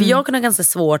 För jag kan ha ganska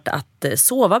svårt att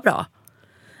sova bra.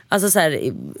 Alltså så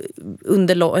här,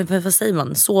 vad säger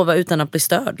man? Sova utan att bli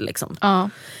störd liksom. Ja.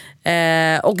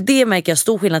 Och det märker jag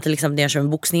stor skillnad till liksom när jag kör med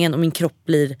boxningen och min kropp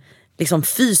blir liksom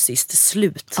fysiskt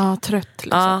slut. Ja, trött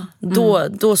liksom. Ja,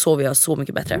 då sover jag så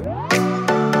mycket bättre.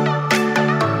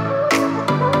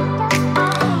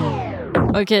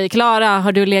 Okej, Klara,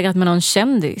 har du legat med någon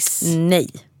kändis? Nej.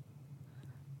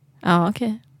 Ja,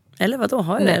 okej. Eller vad då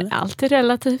har jag det? Nej, allt är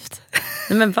relativt.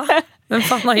 Nej, men va? Vem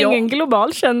fan har jag? Ingen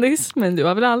global kändis, men du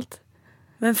har väl allt.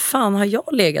 Vem fan har jag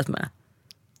legat med?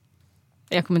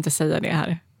 Jag kommer inte säga det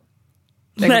här.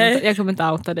 Nej. Jag kommer inte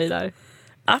outa dig där.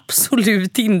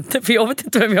 Absolut inte, för jag vet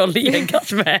inte vem jag har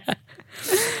legat med.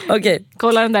 Okej.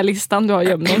 Kolla den där listan du har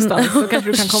gömd någonstans, så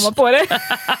kanske du kan komma på det.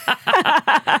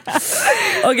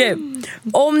 Okej.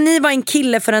 Om ni var en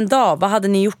kille för en dag, vad hade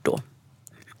ni gjort då?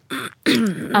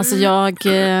 Alltså jag...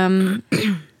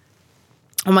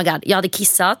 Oh my god, jag hade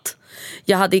kissat.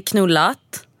 Jag hade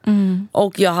knullat.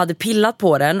 Och jag hade pillat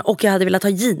på den. Och jag hade velat ha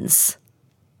jeans.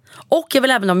 Och jag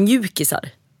vill även ha mjukisar.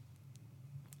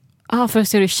 För att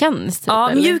se hur det känns typ, ja,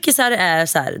 eller? mjukisar är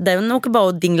så här, den åker bara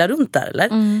och dinglar runt där, eller?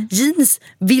 Jeans,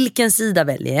 vilken sida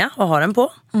väljer jag att ha den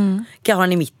på? Kan jag ha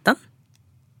den i mitten?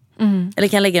 Eller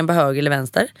kan jag lägga den på höger eller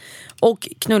vänster? Och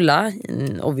knulla,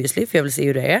 obviously, för jag vill se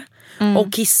hur det är.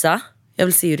 Och kissa, jag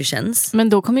vill se hur det känns. Men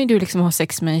då kommer ju du liksom ha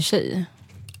sex med en tjej.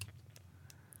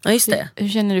 Ja, just det. Hur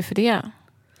känner du för det?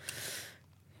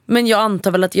 Men jag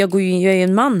antar väl att jag är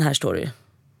en man här, står det ju.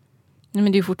 Nej,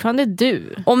 men det är fortfarande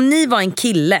du. Om ni var en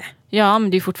kille. Ja,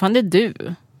 men det är fortfarande du.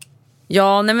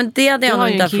 Ja, nej, men det hade jag nog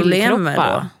inte haft problem med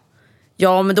då.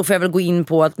 Ja, men då får jag väl gå in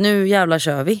på att nu jävlar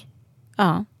kör vi.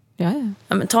 Ja. Ja,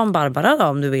 men ta en Barbara då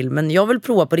om du vill. Men jag vill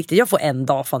prova på riktigt. Jag får en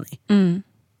dag, Fanny.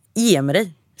 Ge mig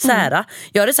dig. Sära.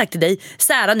 Jag hade sagt till dig,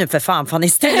 Sära nu för fan, Fanny,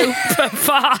 ställ upp för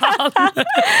fan.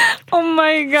 Oh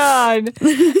my god.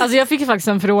 Alltså jag fick faktiskt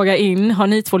en fråga in. Har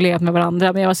ni två legat med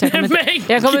varandra? Men jag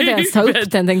kommer inte ens ta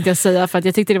upp den, tänkte jag säga. För att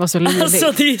jag tyckte det var så löjligt.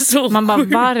 Alltså det är så man bara,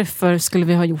 varför skulle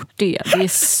vi ha gjort det? Det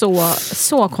är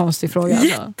så konstig fråga.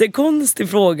 Jättekonstig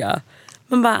fråga.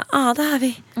 Man bara, det här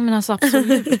vi. Men alltså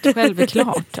absolut,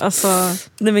 självklart. Alltså,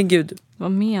 nej men gud.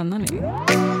 Vad menar ni?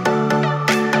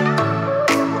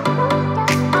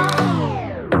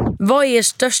 Vad är er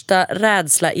största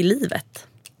rädsla i livet?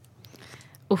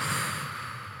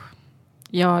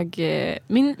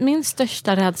 Min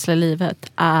största rädsla i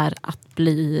livet är att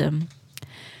bli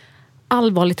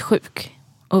allvarligt sjuk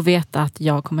och veta att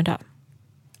jag kommer dö.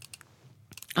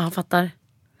 Ja, jag fattar.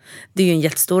 Det är ju en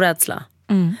jättestor rädsla.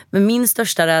 Men min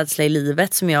största rädsla i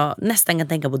livet, som jag nästan kan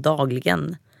tänka på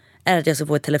dagligen, är att jag ska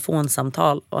få ett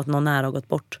telefonsamtal och att någon nära har gått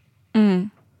bort.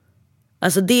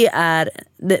 Alltså det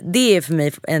är för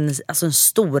mig en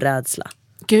stor rädsla.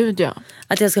 Gud ja.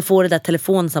 Att jag ska få det där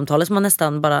telefonsamtalet som man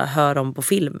nästan bara hör om på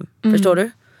film. Förstår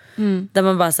du? Där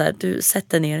man bara så här, du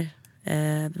sätter ner.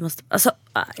 Vi måste,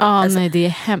 nej, det är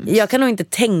hemskt. Jag kan nog inte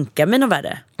tänka mig något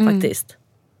värre faktiskt.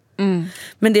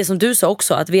 Men det som du sa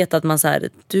också, att veta att man så här,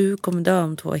 du kommer dö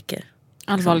om 2 veckor.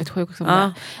 Allvarligt sjuk också.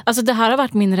 Ja. Alltså det här har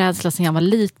varit min rädsla sedan jag var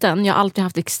liten. Jag har alltid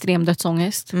haft extrem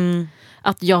dödsångest.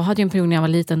 Att jag hade en period när jag var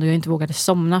liten då jag inte vågade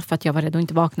somna för att jag var rädd att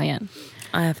inte vakna igen.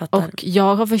 Ja, jag fattar. Och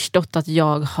jag har förstått att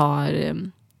jag har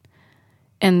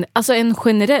en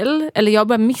generell, eller jag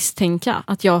börjar misstänka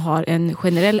att jag har en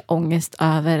generell ångest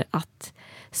över att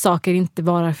saker inte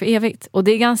varar för evigt. Och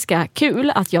det är ganska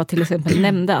kul att jag till exempel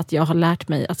nämnde att jag har lärt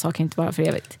mig att saker inte varar för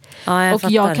evigt. Ja, jag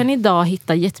fattar. Jag kan idag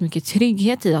hitta jättemycket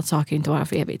trygghet i att saker inte varar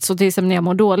för evigt. Så till exempel när jag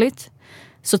mår dåligt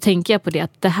så tänker jag på det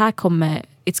att det här kommer,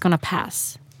 it's gonna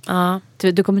pass.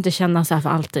 Du kommer inte känna så här för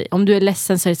alltid. Om du är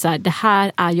ledsen så är det så här, det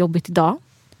här är jobbigt idag.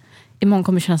 Imorgon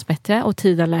kommer det kännas bättre och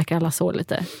tiden läker alla sår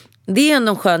lite. Det är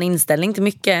ändå en skön inställning till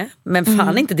mycket. Men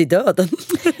fan inte till döden.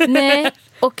 Nej,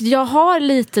 och jag har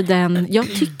lite den. Jag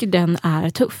tycker den är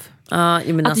tuff.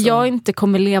 Att jag inte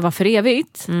kommer leva för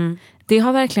evigt. Det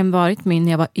har verkligen varit min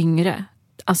när jag var yngre.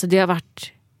 Alltså det har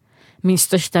varit min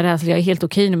största rädsla. Jag är helt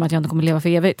okej nu med att jag inte kommer leva för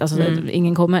evigt. Alltså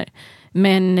ingen kommer.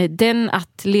 Men den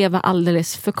att leva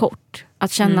alldeles för kort.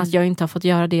 Att känna att jag inte har fått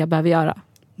göra det jag behöver göra.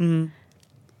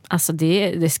 Alltså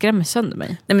det skrämmer sönder mig.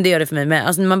 Nej, men det gör det för mig med.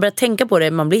 Alltså när man börjar tänka på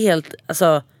det, man blir helt,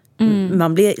 alltså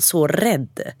man blir så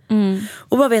rädd.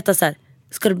 Och bara veta så här,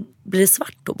 blir det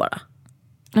svart då bara?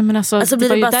 Nej, men alltså, Alltså, blir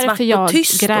det det var bara ju svart därför och jag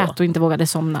tyst grät då? och inte vågade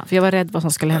somna. För jag var rädd vad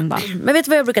som skulle hända. Men vet du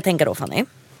vad jag brukar tänka då, Fanny?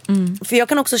 För jag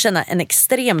kan också känna en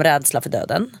extrem rädsla för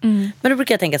döden. Men då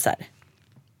brukar jag tänka så här: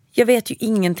 jag vet ju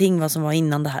ingenting vad som var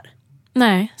innan det här.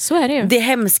 Nej, så är det ju. Det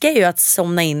hemska är ju att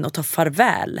somna in och ta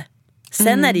farväl.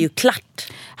 Sen är det ju klart.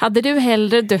 Hade du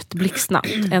hellre dött blixtsnabbt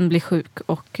än bli sjuk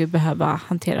och behöva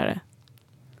hantera det?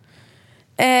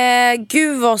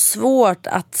 Gud vad svårt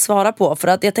att svara på. För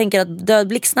att jag tänker att död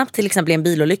blixtsnabbt till exempel i en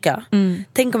bilolycka.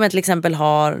 Tänk om jag till exempel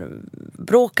har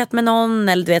bråkat med någon.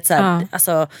 Eller du vet så här,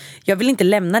 alltså, jag vill inte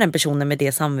lämna den personen med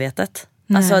det samvetet.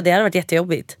 Alltså, det hade varit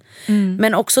jättejobbigt.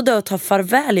 Men också dö och ta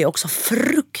farväl är också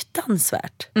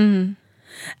fruktansvärt.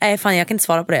 Fan, jag kan inte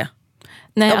svara på det.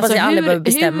 Nej, jag hoppas jag aldrig behöver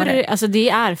bestämma det. Alltså det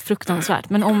är fruktansvärt.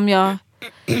 Men om jag...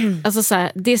 Alltså så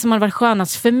här, det som har varit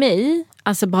skönast för mig,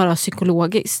 alltså bara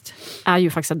psykologiskt, är ju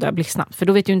faktiskt att dö blixtsnabbt. För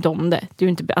då vet du inte om det. Det är ju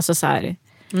inte, alltså så här,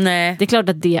 nej. Det är klart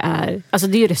att det är... Alltså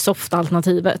det är ju det softa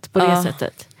alternativet på det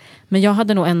sättet. Men jag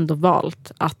hade nog ändå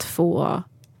valt att få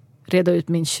reda ut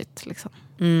min shit liksom.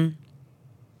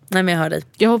 Nej, men jag hör dig.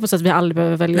 Jag hoppas att vi aldrig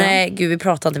behöver välja. Nej, gud, vi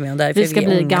pratar inte mer om det här. Vi ska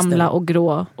bli gamla och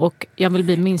grå. Och jag vill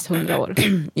bli minst 100 år.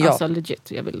 Ja. Alltså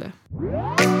legit, jag vill det.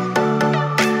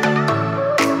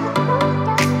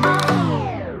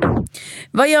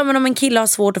 Vad gör man om en kille har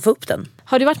svårt att få upp den?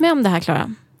 Har du varit med om det här,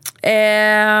 Klara?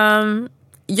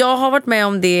 Jag har varit med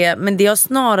om det. Men det har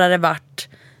snarare varit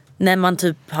när man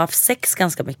typ har haft sex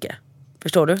ganska mycket.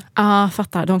 Förstår du? Ja,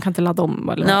 fattar. De kan inte ladda om.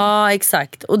 Eller? Ja,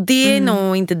 exakt. Och det är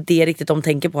nog inte det riktigt de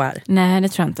tänker på här. Nej, det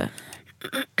tror jag inte.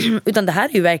 Utan det här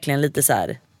är ju verkligen lite så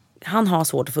här: han har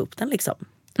svårt att få upp den liksom.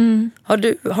 Har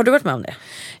du varit med om det?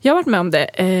 Jag har varit med om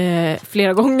det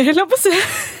flera gånger, jag på säga.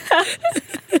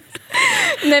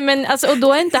 Nej, men alltså, och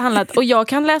då är inte handlat. Och jag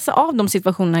kan läsa av de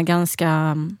situationerna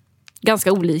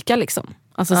ganska olika liksom.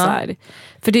 Alltså, så här,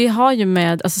 för det har ju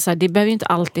med, alltså, så här, det behöver ju inte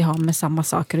alltid ha med samma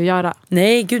saker att göra.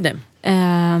 Nej, gud nej.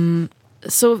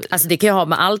 Så, alltså det kan ju ha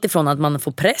med allt ifrån att man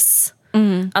får press,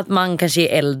 att man kanske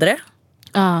är äldre,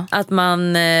 att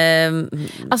man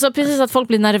alltså precis, att folk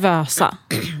blir nervösa.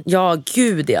 Ja,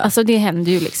 gud ja. Alltså det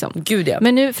händer ju liksom. Gud ja.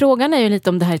 Men nu, frågan är ju lite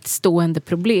om det här är ett stående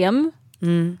problem.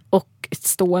 Och ett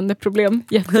stående problem,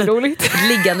 jätteroligt. Ett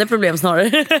liggande problem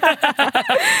snarare.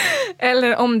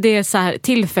 Eller om det är så här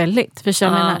tillfälligt.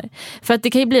 För att det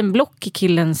kan ju bli en block i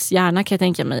killens hjärna, kan jag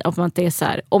tänka mig. Om att det är så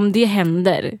här, om det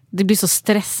händer, det blir så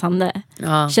stressande.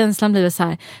 Känslan blir så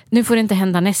här: nu får det inte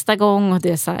hända nästa gång. Och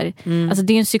det är så här, alltså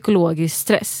det är en psykologisk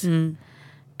stress.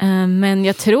 Men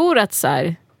jag tror att så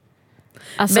här,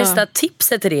 alltså, bästa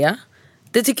tipset till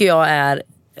det tycker jag är,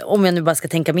 om jag nu bara ska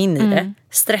tänka mig in i det,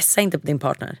 stressa inte på din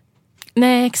partner.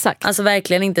 Nej, exakt. Alltså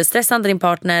verkligen inte. Stressa inte din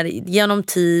partner, genom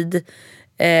tid.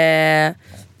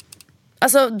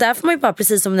 Alltså där får man ju bara,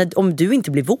 precis som om du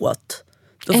inte blir våt.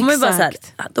 Då får man ju bara så här,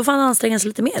 då får han anstränga sig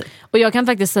lite mer. Och jag kan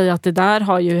faktiskt säga att det där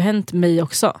har ju hänt mig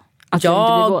också. Att jag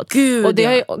inte blir våt. Gud, och det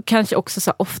har ju kanske också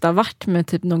så ofta varit med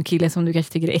typ någon kille som du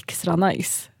kanske tycker är extra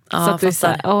nice. Så att du är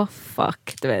såhär,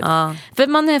 fuck, du vet. För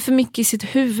man är för mycket i sitt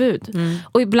huvud.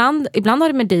 Och ibland har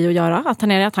det med dig att göra. Att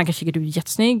han kanske tycker du är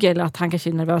jättesnygg. Eller att han kanske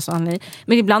är nervös och anledning.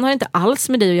 Men ibland har det inte alls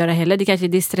med dig att göra heller. Det kanske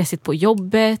är stressigt på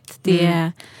jobbet.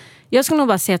 Jag skulle nog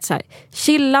bara säga att så här,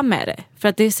 chilla med det. För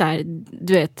att det är så här,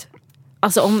 du vet.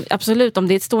 Alltså om det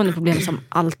är ett stående problem som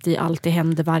alltid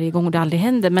händer varje gång och det aldrig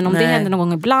händer. Men om det händer någon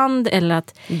gång ibland, eller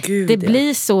att det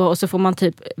blir så, och så får man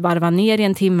typ varva ner i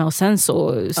en timme och sen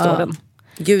så står den.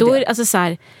 Då är det alltså så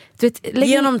här, du vet,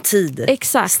 genom tid.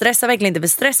 Exakt. Stressa verkligen inte. För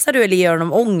stressar du eller ger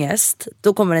honom ångest,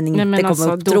 då kommer den inte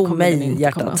komma upp, tro mig i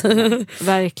hjärtat.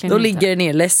 Verkligen. Då ligger den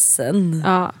ner ledsen.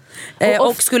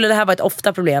 Och skulle det här vara ett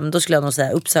ofta problem, då skulle jag nog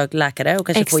säga uppsök läkare och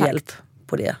kanske få hjälp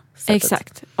på det sättet.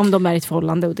 Exakt. Om de är i ett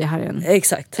förhållande och det här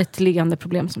är ett liggande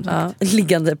problem, som sagt. Ett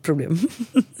liggande problem.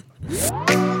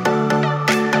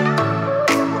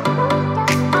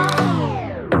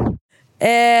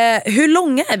 Hur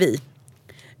långa är vi?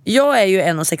 Jag är ju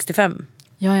 1,65.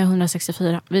 Jag är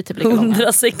 164. Vi är typ lika långa.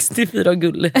 164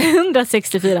 gull.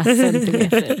 164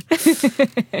 centimeter.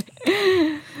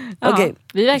 Okej,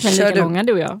 vi är verkligen lika långa,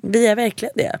 du och jag. Vi är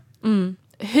verkligen det.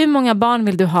 Hur många barn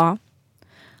vill du ha?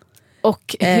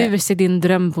 Och hur ser din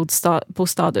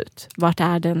drömbostad ut? Vart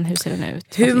är den? Hur ser den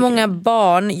ut? Hur många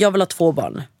barn? Jag vill ha 2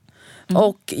 barn.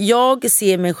 Och jag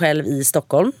ser mig själv i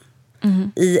Stockholm.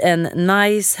 I en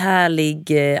nice,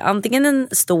 härlig, antingen en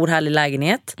stor härlig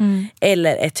lägenhet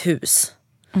eller ett hus.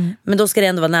 Men då ska det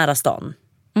ändå vara nära stan.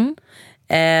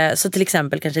 Så till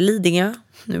exempel kanske Lidingö.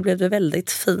 Nu blev det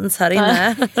väldigt fint här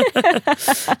inne.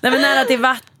 Nej, men nära till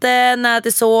vatten, nära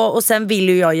till så. Och sen vill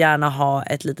ju jag gärna ha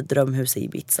ett litet drömhus i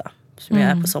Ibiza, som jag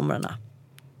är på somrarna.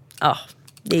 Ja,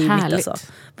 det är ju mitt alltså.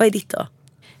 Vad är ditt då?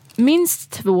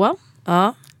 Minst 2.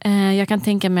 Ja. Jag kan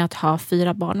tänka mig att ha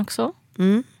 4 barn också.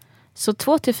 Så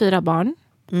 2 till 4 barn.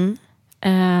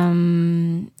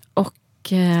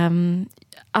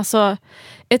 Alltså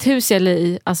ett hus i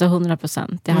LA, alltså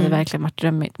 100%. Det hade verkligen varit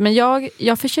drömmigt. Men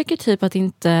jag försöker typ att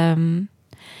inte...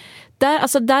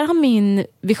 Där har min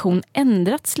vision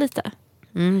ändrats lite.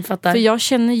 Fattar. För jag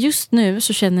känner just nu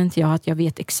så känner inte jag att jag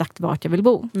vet exakt vart jag vill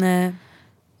bo. Nej.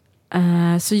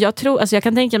 Så jag tror, alltså jag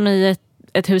kan tänka mig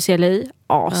ett hus i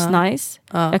LA, nice.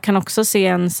 Jag kan också se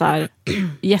en så här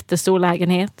jättestor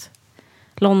lägenhet.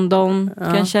 London,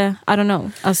 kanske, I don't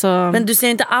know. Alltså, men du ser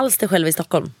inte alls dig själv i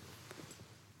Stockholm?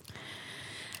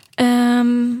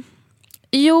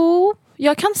 Jo,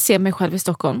 jag kan se mig själv i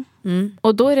Stockholm.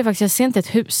 Och då är det faktiskt, jag ser inte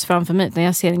ett hus framför mig, utan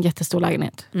jag ser en jättestor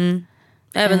lägenhet.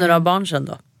 Även när du har barn sen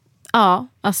då? Ja,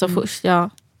 alltså först, ja.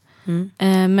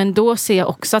 Men då ser jag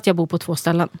också att jag bor på 2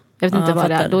 ställen. Jag vet inte vad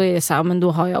det är. Då är det så här, men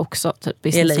då har jag också typ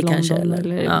business i London kanske,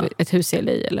 eller ett hus i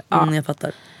LA. Eller, jag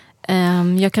fattar.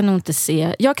 Jag kan nog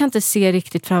inte se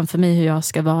riktigt framför mig hur jag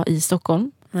ska vara i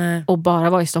Stockholm. Nej. Och bara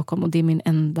vara i Stockholm, och det är min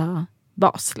enda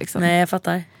bas. Liksom. Nej, jag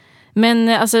fattar. Men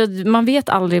alltså, man vet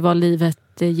aldrig vad livet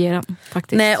ger en,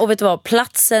 faktiskt. Nej, och vet du vad?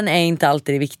 Platsen är inte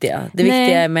alltid det viktiga. Det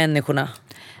viktiga är människorna.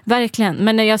 Verkligen.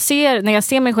 Men när jag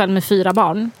ser mig själv med 4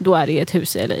 barn, då är det ett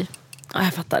hus i LA. Ja,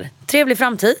 jag fattar. Trevlig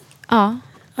framtid. Ja,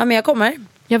 men jag kommer.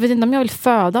 Jag vet inte om jag vill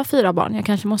föda 4 barn. Jag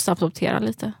kanske måste adoptera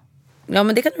lite. Ja,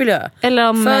 men det kan du väl göra. Eller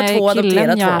om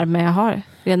killen jag är med har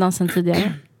redan sedan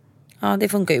tidigare. Ja, det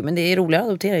funkar ju. Men det är roligare att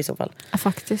adoptera i så fall. Ja,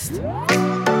 faktiskt.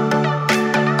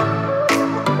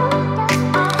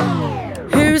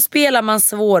 Hur spelar man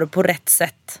svår på rätt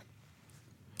sätt?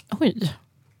 Oj.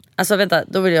 Alltså vänta,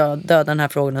 då vill jag döda den här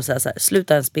frågan och säga så här: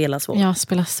 sluta en spela svår. Ja,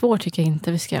 spela svår tycker jag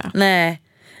inte vi ska göra. Nej.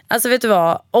 Alltså vet du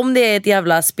vad? Om det är ett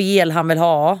jävla spel han vill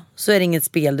ha, så är det inget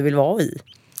spel du vill vara i.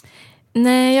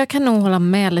 Nej, jag kan nog hålla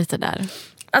med lite där.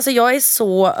 Alltså jag är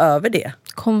så över det.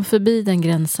 Kom förbi den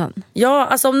gränsen. Ja,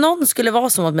 alltså om någon skulle vara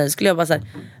så mot mig, skulle jag bara säga: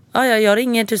 jag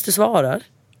ringer tills du svarar.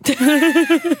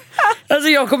 Alltså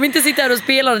jag kommer inte sitta här och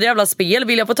spela något jävla spel.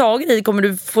 Vill jag få tag i dig, kommer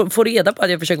du få reda på att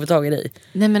jag försöker få tag i dig.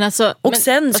 Nej, men alltså, och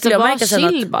sen skulle jag märka sen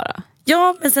att, bara.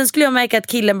 ja, men sen skulle jag märka att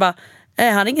killen bara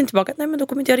han ringer inte tillbaka. Nej, men då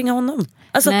kommer inte jag ringa honom.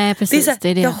 Alltså, nej, precis, det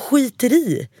är det. Jag skiter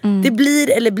i. Det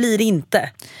blir eller blir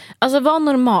inte. Alltså var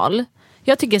normal.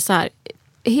 Jag tycker så här,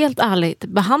 helt ärligt,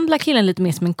 behandla killen lite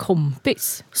mer som en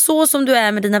kompis. Så som du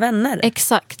är med dina vänner.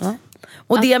 Exakt. Ja.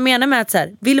 Och det jag menar med att så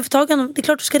här, vill du få tag i honom, det är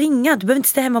klart du ska ringa. Du behöver inte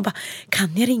stå hemma och bara,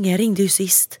 kan jag ringa? Jag ringde ju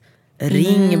sist.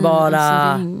 Ring bara.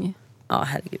 Alltså, ring. Ja,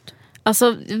 herregud.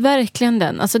 Alltså verkligen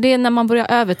den. Alltså det är när man börjar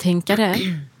övertänka det.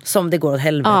 Som det går åt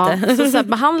helvete. Ja, så här,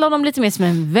 behandla dem lite mer som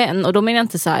en vän. Och då menar jag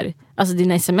inte så här, alltså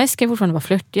dina sms kan fortfarande vara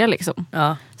flörtiga liksom.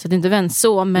 Ja. Så det är inte vän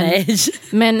så. Men, nej.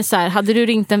 Men så här, hade du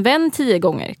ringt en vän 10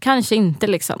 gånger, kanske inte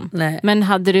liksom. Nej.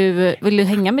 Men vill du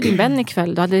hänga med din vän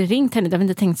ikväll, då hade du ringt henne. Du hade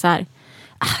inte tänkt så här,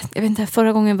 jag vet inte,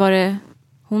 förra gången var det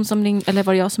hon som ringde, eller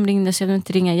var det jag som ringde, så jag vill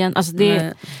inte ringa igen. Alltså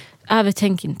det,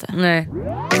 övertänk inte. Nej.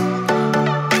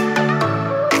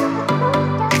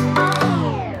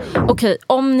 Okej,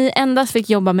 om ni endast fick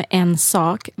jobba med en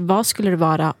sak, vad skulle det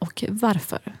vara och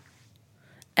varför?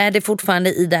 Är det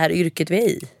fortfarande i det här yrket vi är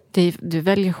i? Du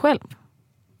väljer själv.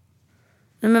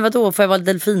 Nej, men vadå, får jag vara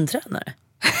delfintränare?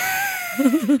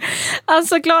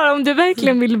 Alltså Klara, om du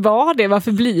verkligen vill vara det,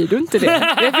 varför blir du inte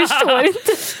det? Jag förstår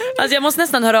inte. Alltså jag måste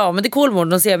nästan höra av mig till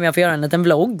Kolmården och se om jag får göra en liten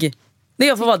vlogg. När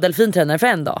jag får vara delfintränare för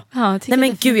en dag. Ja, nej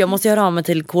men gud, jag måste höra av mig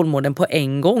till Kolmården på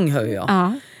en gång, hör jag.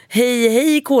 Ja.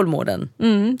 Hej Kolmården.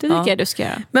 Det tycker jag du ska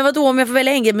göra. Men vadå, om jag får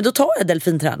välja en grej, men då tar jag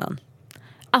delfintränaren.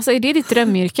 Alltså är det ditt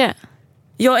drömyrke?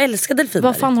 Jag älskar delfiner.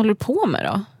 Vad fan håller du på med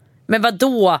då? Men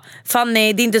vadå? Fan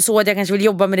nej, det är inte så att jag kanske vill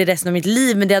jobba med det resten av mitt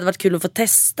liv, men det hade varit kul att få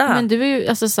testa. Men du är ju,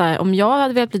 alltså, så här, om jag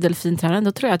hade velat bli delfintränare,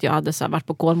 då tror jag att jag hade så här, varit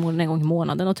på Kolmården en gång i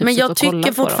månaden och typ. Men jag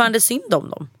tycker fortfarande synd om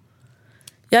dem.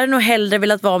 Jag hade nog hellre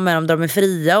velat vara med dem där de är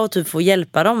fria och typ få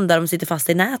hjälpa dem där de sitter fast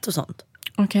i nät och sånt.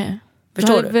 Okej.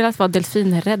 Förstår du? Velat vara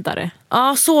delfinräddare.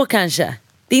 Ja, så kanske.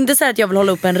 Det är inte så att jag vill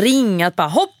hålla upp en ring att bara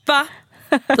hoppa.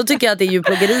 Då tycker jag att det är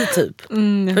djurplågeri typ.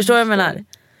 Förstår jag menar?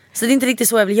 Så det är inte riktigt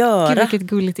så jag vill göra. Gud, vilket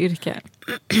gulligt yrke.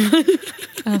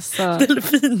 Alltså.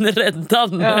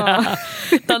 Delfinräddan. Ja.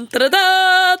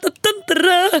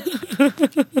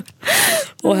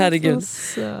 Åh herregud.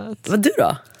 Vad du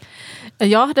då?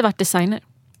 Jag hade varit designer.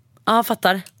 Ja,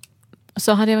 fattar.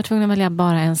 Så hade jag varit tvungen att välja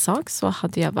bara en sak, så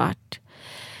hade jag varit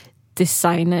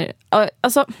designer.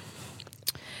 Alltså,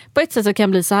 på ett sätt så kan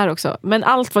det bli så här också. Men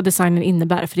allt vad designer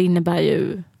innebär, för det innebär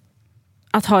ju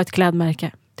att ha ett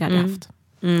klädmärke. Det hade jag haft.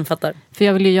 Fattar. För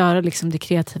jag vill ju göra liksom det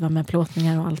kreativa med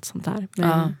plåtningar och allt sånt där.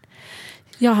 Men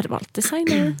Jag hade valt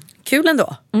designer. Kul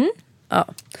ändå. Ja.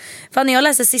 Fanny, jag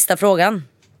läser sista frågan.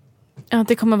 Ja,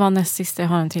 det kommer vara näst sista, jag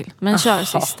har en till. Men kör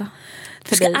sista.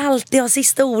 Du ska alltid ha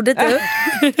sista ordet.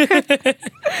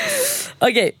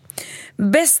 Okej.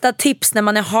 Bästa tips när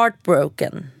man är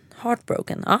heartbroken,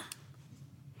 ja.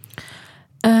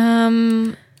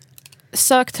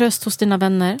 Sök tröst hos dina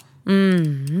vänner.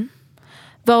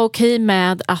 Var okej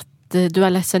med att du är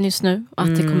ledsen just nu.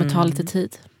 Att det kommer ta lite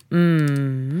tid.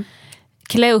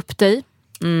 Klä upp dig.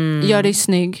 Gör dig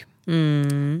snygg.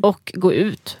 Och gå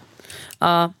ut.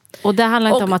 Ja. Och det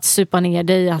handlar inte om att supa ner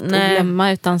dig, att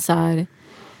glömma, utan så här,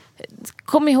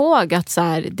 kom ihåg att så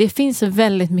här, det finns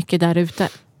väldigt mycket där ute.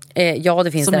 Ja,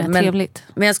 det finns som det. är trevligt.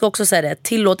 Men jag ska också säga det,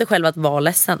 tillåt dig själv att vara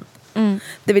ledsen.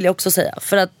 Det vill jag också säga.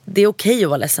 För att det är okej att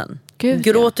vara ledsen.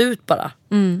 Gråt ut bara.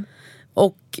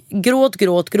 Och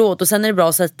gråt. Och sen är det bra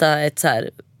att sätta ett så här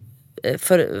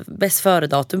bäst före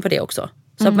datum på det också.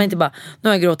 Så att man inte bara, nu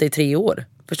har jag gråtit i 3 år.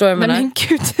 Förstår jag vad jag menar? Men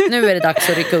gud. Nu är det dags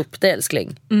att rycka upp det,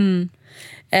 älskling.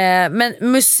 Men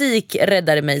musik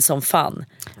räddade mig som fan.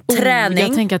 Träning.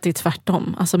 Jag tänker att det är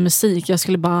tvärtom. Alltså musik, jag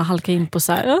skulle bara halka in på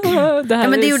så här. Det här ja,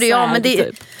 men det gjorde jag. Men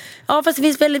typ. Ja, fast det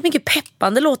finns väldigt mycket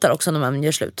peppande låtar också när man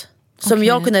gör slut. Som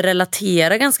jag kunde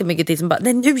relatera ganska mycket till. Som bara,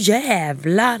 nej nu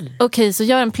jävlar. Okej, så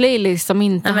gör en playlist som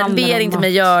inte handlar om... Ber inte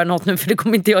mig göra något nu, för det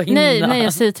kommer inte jag hinna. Nej,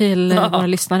 jag säger till våra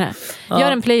lyssnare.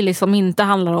 Gör en playlist som inte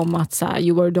handlar om att så här,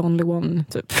 you were the only one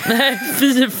typ. Nej,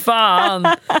 fy fan.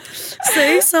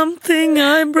 Say something,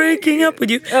 I'm breaking up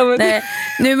with you. Nej,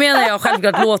 nu menar jag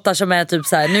självklart låtar som är typ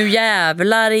så här, nu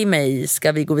jävlar i mig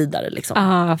ska vi gå vidare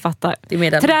liksom. Jag fattar. Det är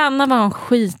mer den. Träna var en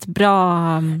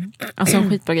skitbra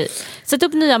grej. Sätt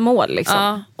upp nya mål liksom.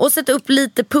 Ja. Och sätta upp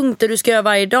lite punkter du ska göra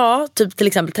varje dag. Typ till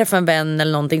exempel träffa en vän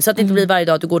eller någonting. Så att det inte blir varje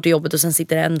dag att du går till jobbet och sen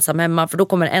sitter ensam hemma. För då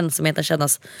kommer ensamheten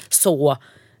kännas så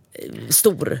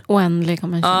stor. Oändlig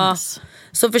kommer den kännas.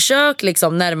 Så försök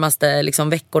liksom närmaste liksom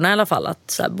veckorna i alla fall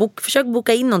att så här, försök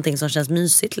boka in någonting som känns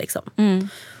mysigt liksom.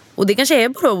 Och det kanske är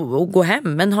bara att gå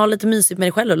hem, men ha lite mysigt med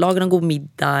dig själv och laga en god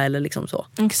middag eller liksom så.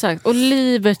 Exakt. Och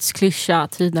livets klyscha,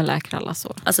 tiden läker alla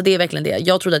sår. Alltså det är verkligen det.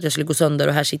 Jag trodde att jag skulle gå sönder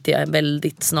och här sitter jag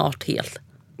väldigt snart helt.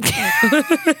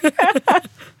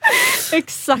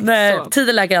 Exakt. Nej, så.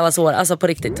 tiden läker alla sår, alltså på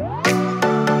riktigt.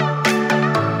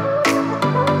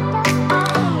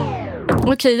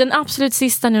 Okej, den absolut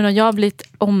sista nu när jag har blivit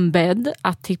ombedd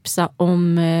att tipsa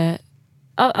om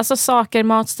alltså saker,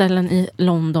 matställen i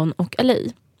London och LA.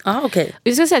 Okay.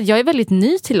 Jag ska säga att jag är väldigt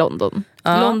ny till London.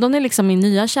 London är liksom min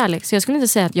nya kärlek. Så jag skulle inte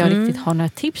säga att jag riktigt har några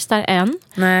tips där än.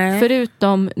 Nej.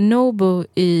 Förutom Nobu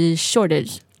i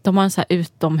Shoreditch. De har en så här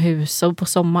utomhus och på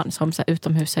sommaren som så här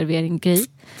utomhusservering-grej.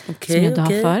 Som jag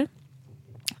dör för.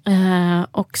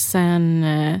 Och sen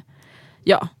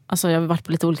alltså jag har varit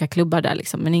på lite olika klubbar där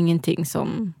liksom, men ingenting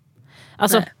som...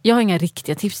 Alltså jag har inga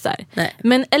riktiga tips där. Nej.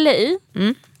 Men LA,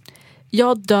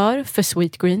 jag dör för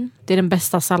Sweetgreen. Det är den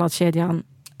bästa salladskedjan.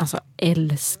 Alltså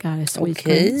älskar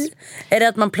Sweetgreens. Är det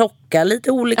att man plockar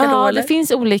lite olika då? Eller? Det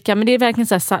finns olika, men det är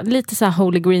verkligen så här, lite så här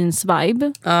Holy Greens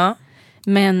vibe. Ja.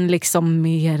 Men liksom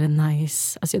mer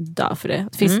nice. Alltså jag dör för det.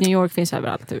 Det finns New York, finns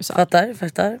överallt i USA.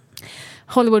 Fattar.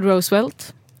 Hollywood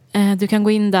Roosevelt. Du kan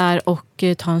gå in där och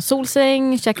ta en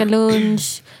solsäng, käka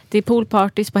lunch. Det är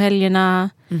poolpartys på helgerna.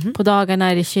 På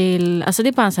dagarna är det chill. Alltså det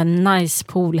är bara en sån här nice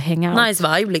pool hangout.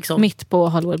 Nice vibe liksom. Mitt på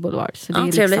Hollywood Boulevard. Så det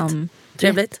är trevligt. Liksom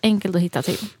trevligt. Enkelt att hitta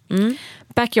till.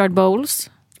 Backyard Bowls.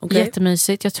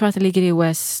 Jättemysigt. Jag tror att det ligger i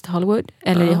West Hollywood.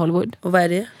 Eller i Hollywood. Och vad är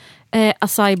det?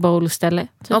 Acai bowl ställe.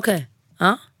 Typ. Okej.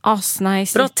 Ja.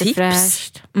 Asnice. Bra tips.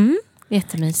 Fräscht.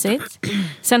 Jättemysigt.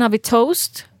 Sen har vi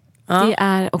Toast. Det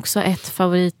är också ett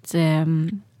favorit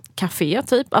café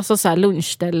typ. Alltså så här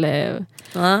lunchställe.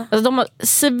 Alltså de har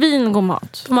svingod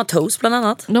mat. De har toast bland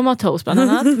annat.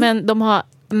 Men de har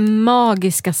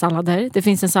magiska sallader. Det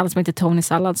finns en sallad som heter Tony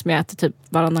sallad som jag äter typ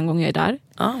varannan gång jag är där.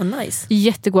 Nice.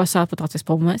 Jättegoda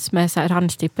sötpotatispommes med så här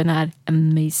ranchtippen är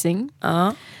amazing.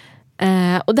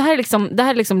 Och det här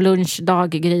är liksom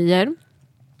lunchdaggrejer.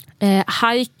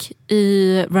 Hike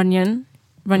i Runyon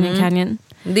Canyon.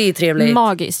 Det är trevligt.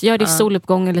 Magiskt. Gör det i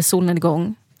soluppgång eller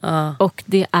solnedgång. Och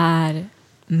det är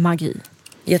magi.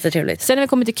 Jättetrevligt. Sen när vi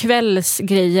kommer till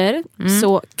kvällsgrejer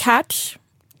så Catch.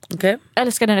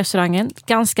 Älskar den restaurangen.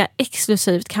 Ganska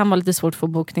exklusivt. Kan vara lite svårt att få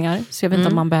bokningar. Så jag vet inte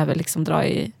om man behöver liksom dra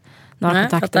i några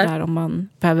kontakter där om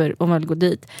man vill gå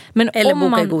dit. Men eller om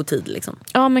boka i god tid liksom.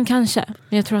 Ja, men kanske.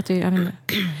 Jag tror att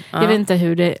jag vet inte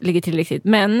hur det ligger till riktigt.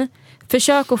 Men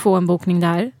försök att få en bokning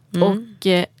där. Och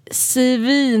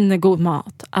svingod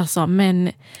mat. Alltså,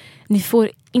 men ni får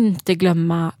inte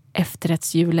glömma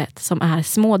efterrättshjulet som är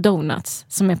små donuts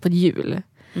som är på ett hjul.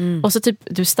 Och så typ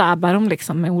du stabbar dem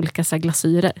liksom med olika så här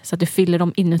glasyrer. Så att du fyller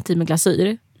dem inuti med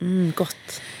glasyr.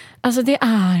 Gott. Alltså det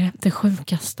är det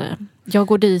sjukaste. Jag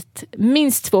går dit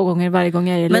minst 2 gånger varje gång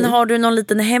jag är i LA. Men har du någon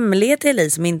liten hemlighet i LA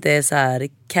som inte är så här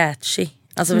catchy?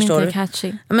 Alltså, som förstår inte är du?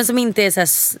 catchy. Men som inte är så här,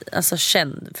 alltså,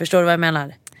 känd. Förstår du vad jag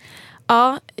menar?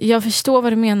 Ja, jag förstår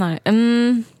vad du menar.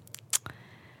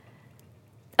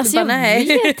 Alltså jag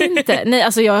vet inte. Nej,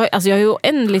 alltså jag har ju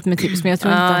oändligt med tips, men jag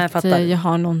tror inte att jag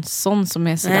har någon sån som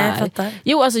är sådär.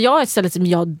 Jo, alltså jag har ett ställe som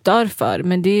jag dör för,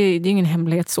 men det är ingen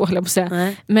hemlighet så, håller jag på att säga.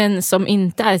 Nej. Men som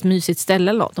inte är ett mysigt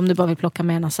ställe eller något. Om du bara vill plocka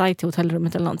med en asaj till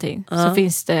hotellrummet eller någonting. Så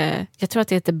finns det, jag tror att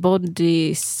det heter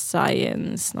Body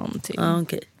Science någonting.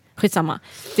 Okay. Skitsamma.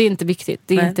 Det är inte viktigt.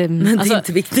 Det är inte, men det är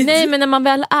inte viktigt. Nej, men när man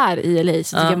väl är i LA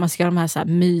så tycker jag man ska göra de här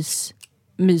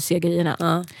mysiga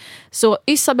grejerna. Så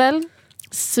Isabel,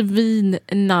 svin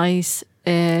nice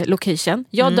location.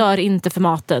 Jag dör inte för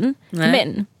maten. Nej.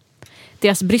 Men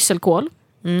deras brysselkål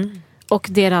och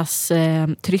deras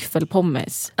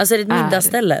tryffelpommes. Alltså är det ett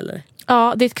middagsställe eller?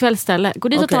 Ja, det är ett kvällsställe. Gå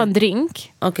dit och ta en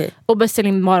drink och beställ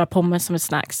in bara pommes som ett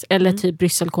snacks. Eller typ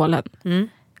brysselkålen.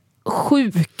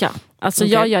 Sjuka. Alltså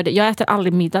jag gör det. Jag äter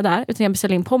aldrig middag där, utan jag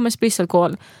beställer in pommes,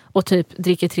 brysselkål och typ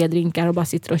dricker 3 drinkar och bara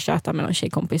sitter och tjötar med någon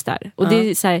tjejkompis där. Och det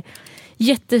är så här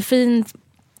jättefint.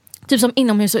 Typ som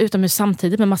inomhus och utomhus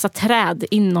samtidigt, med massa träd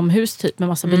inomhus typ, med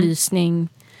massa belysning.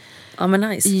 Ja, men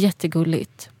nice.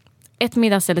 Jättegulligt. Ett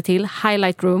middagsställe till,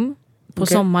 Highlight Room. På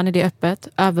sommaren är det öppet,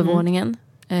 övervåningen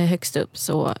högst upp.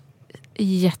 Så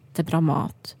jättebra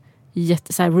mat.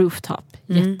 Så här rooftop.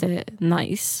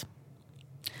 Jättenice.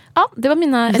 Ja, det var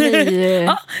mina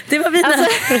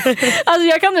Alltså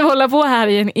jag kan nu hålla på här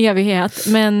i en evighet,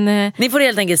 men ni får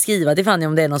helt enkelt skriva till Fanny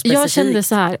om det är något specifikt. Jag kände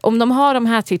så här, om de har de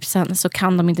här tipsen så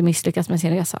kan de inte misslyckas med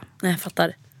sin resa. Nej, jag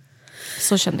fattar.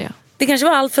 Så kände jag. Det kanske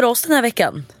var allt för oss den här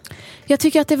veckan. Jag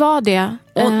tycker att det var det.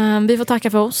 Vi får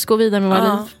tacka för oss, gå vidare med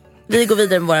våra liv. Vi går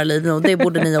vidare med våra liv nu, det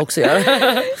borde ni också göra.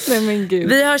 Nej, men gud.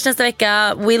 Vi hörs nästa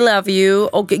vecka. We love you.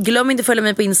 Och glöm inte att följa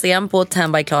mig på Instagram på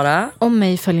Tan by Klara. Och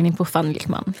mig följer ni på Fanny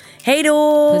Wickman. Hej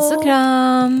då! Puss och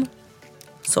kram.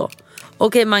 Så.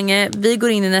 Okej, Mange, vi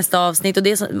går in i nästa avsnitt. Och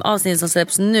det avsnitt som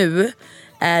släpps nu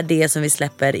är det som vi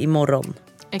släpper imorgon.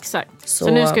 Exakt.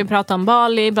 Så nu ska vi prata om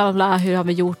Bali, bla bla bla. Hur har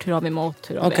vi gjort, hur har vi mått,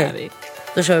 hur har vi...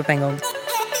 Då kör vi på en gång.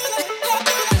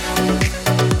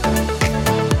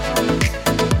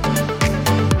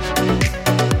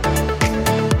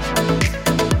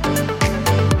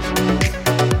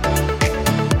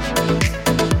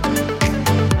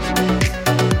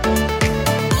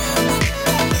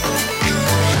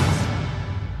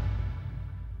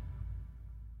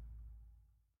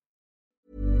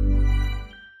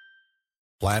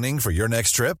 Planning for your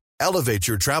next trip? Elevate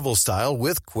your travel style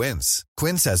with Quince.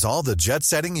 Quince has all the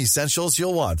jet-setting essentials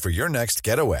you'll want for your next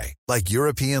getaway, like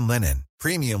European linen,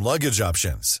 premium luggage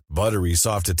options, buttery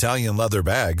soft Italian leather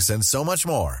bags, and so much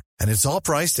more. And it's all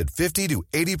priced at 50 to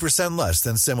 80% less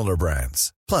than similar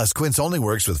brands. Plus, Quince only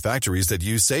works with factories that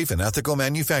use safe and ethical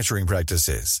manufacturing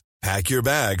practices. Pack your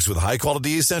bags with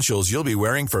high-quality essentials you'll be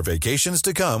wearing for vacations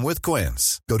to come with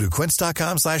Quince. Go to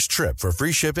quince.com/trip for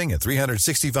free shipping and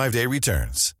 365-day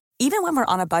returns. Even when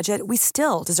we're on a budget, we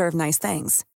still deserve nice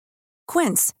things.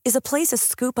 Quince is a place to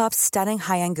scoop up stunning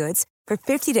high-end goods for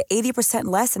 50 to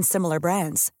 80% less than similar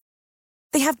brands.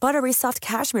 They have buttery soft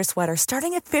cashmere sweaters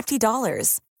starting at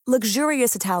 $50,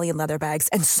 luxurious Italian leather bags,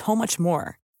 and so much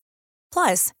more.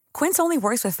 Plus, Quince only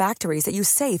works with factories that use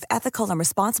safe, ethical, and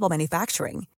responsible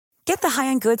manufacturing. Get the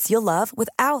high-end goods you'll love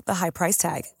without the high price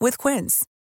tag with Quince.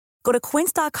 Go to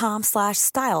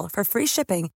quince.com/style for free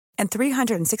shipping and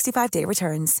 365-day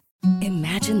returns.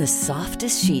 Imagine the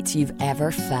softest sheets you've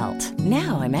ever felt.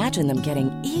 Now imagine them getting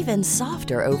even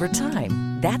softer over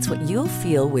time. That's what you'll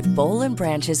feel with Boll &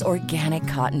 Branch's organic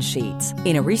cotton sheets.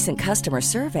 In a recent customer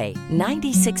survey,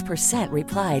 96%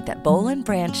 replied that Boll &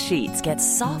 Branch sheets get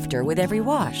softer with every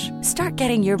wash. Start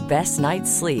getting your best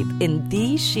night's sleep in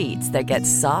these sheets that get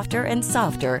softer and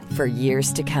softer for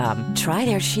years to come. Try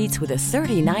their sheets with a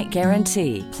 30-night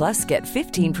guarantee. Plus, get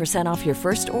 15% off your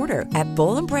first order at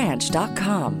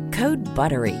bollandbranch.com. Code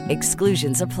BUTTERY.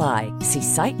 Exclusions apply. See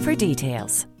site for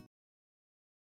details.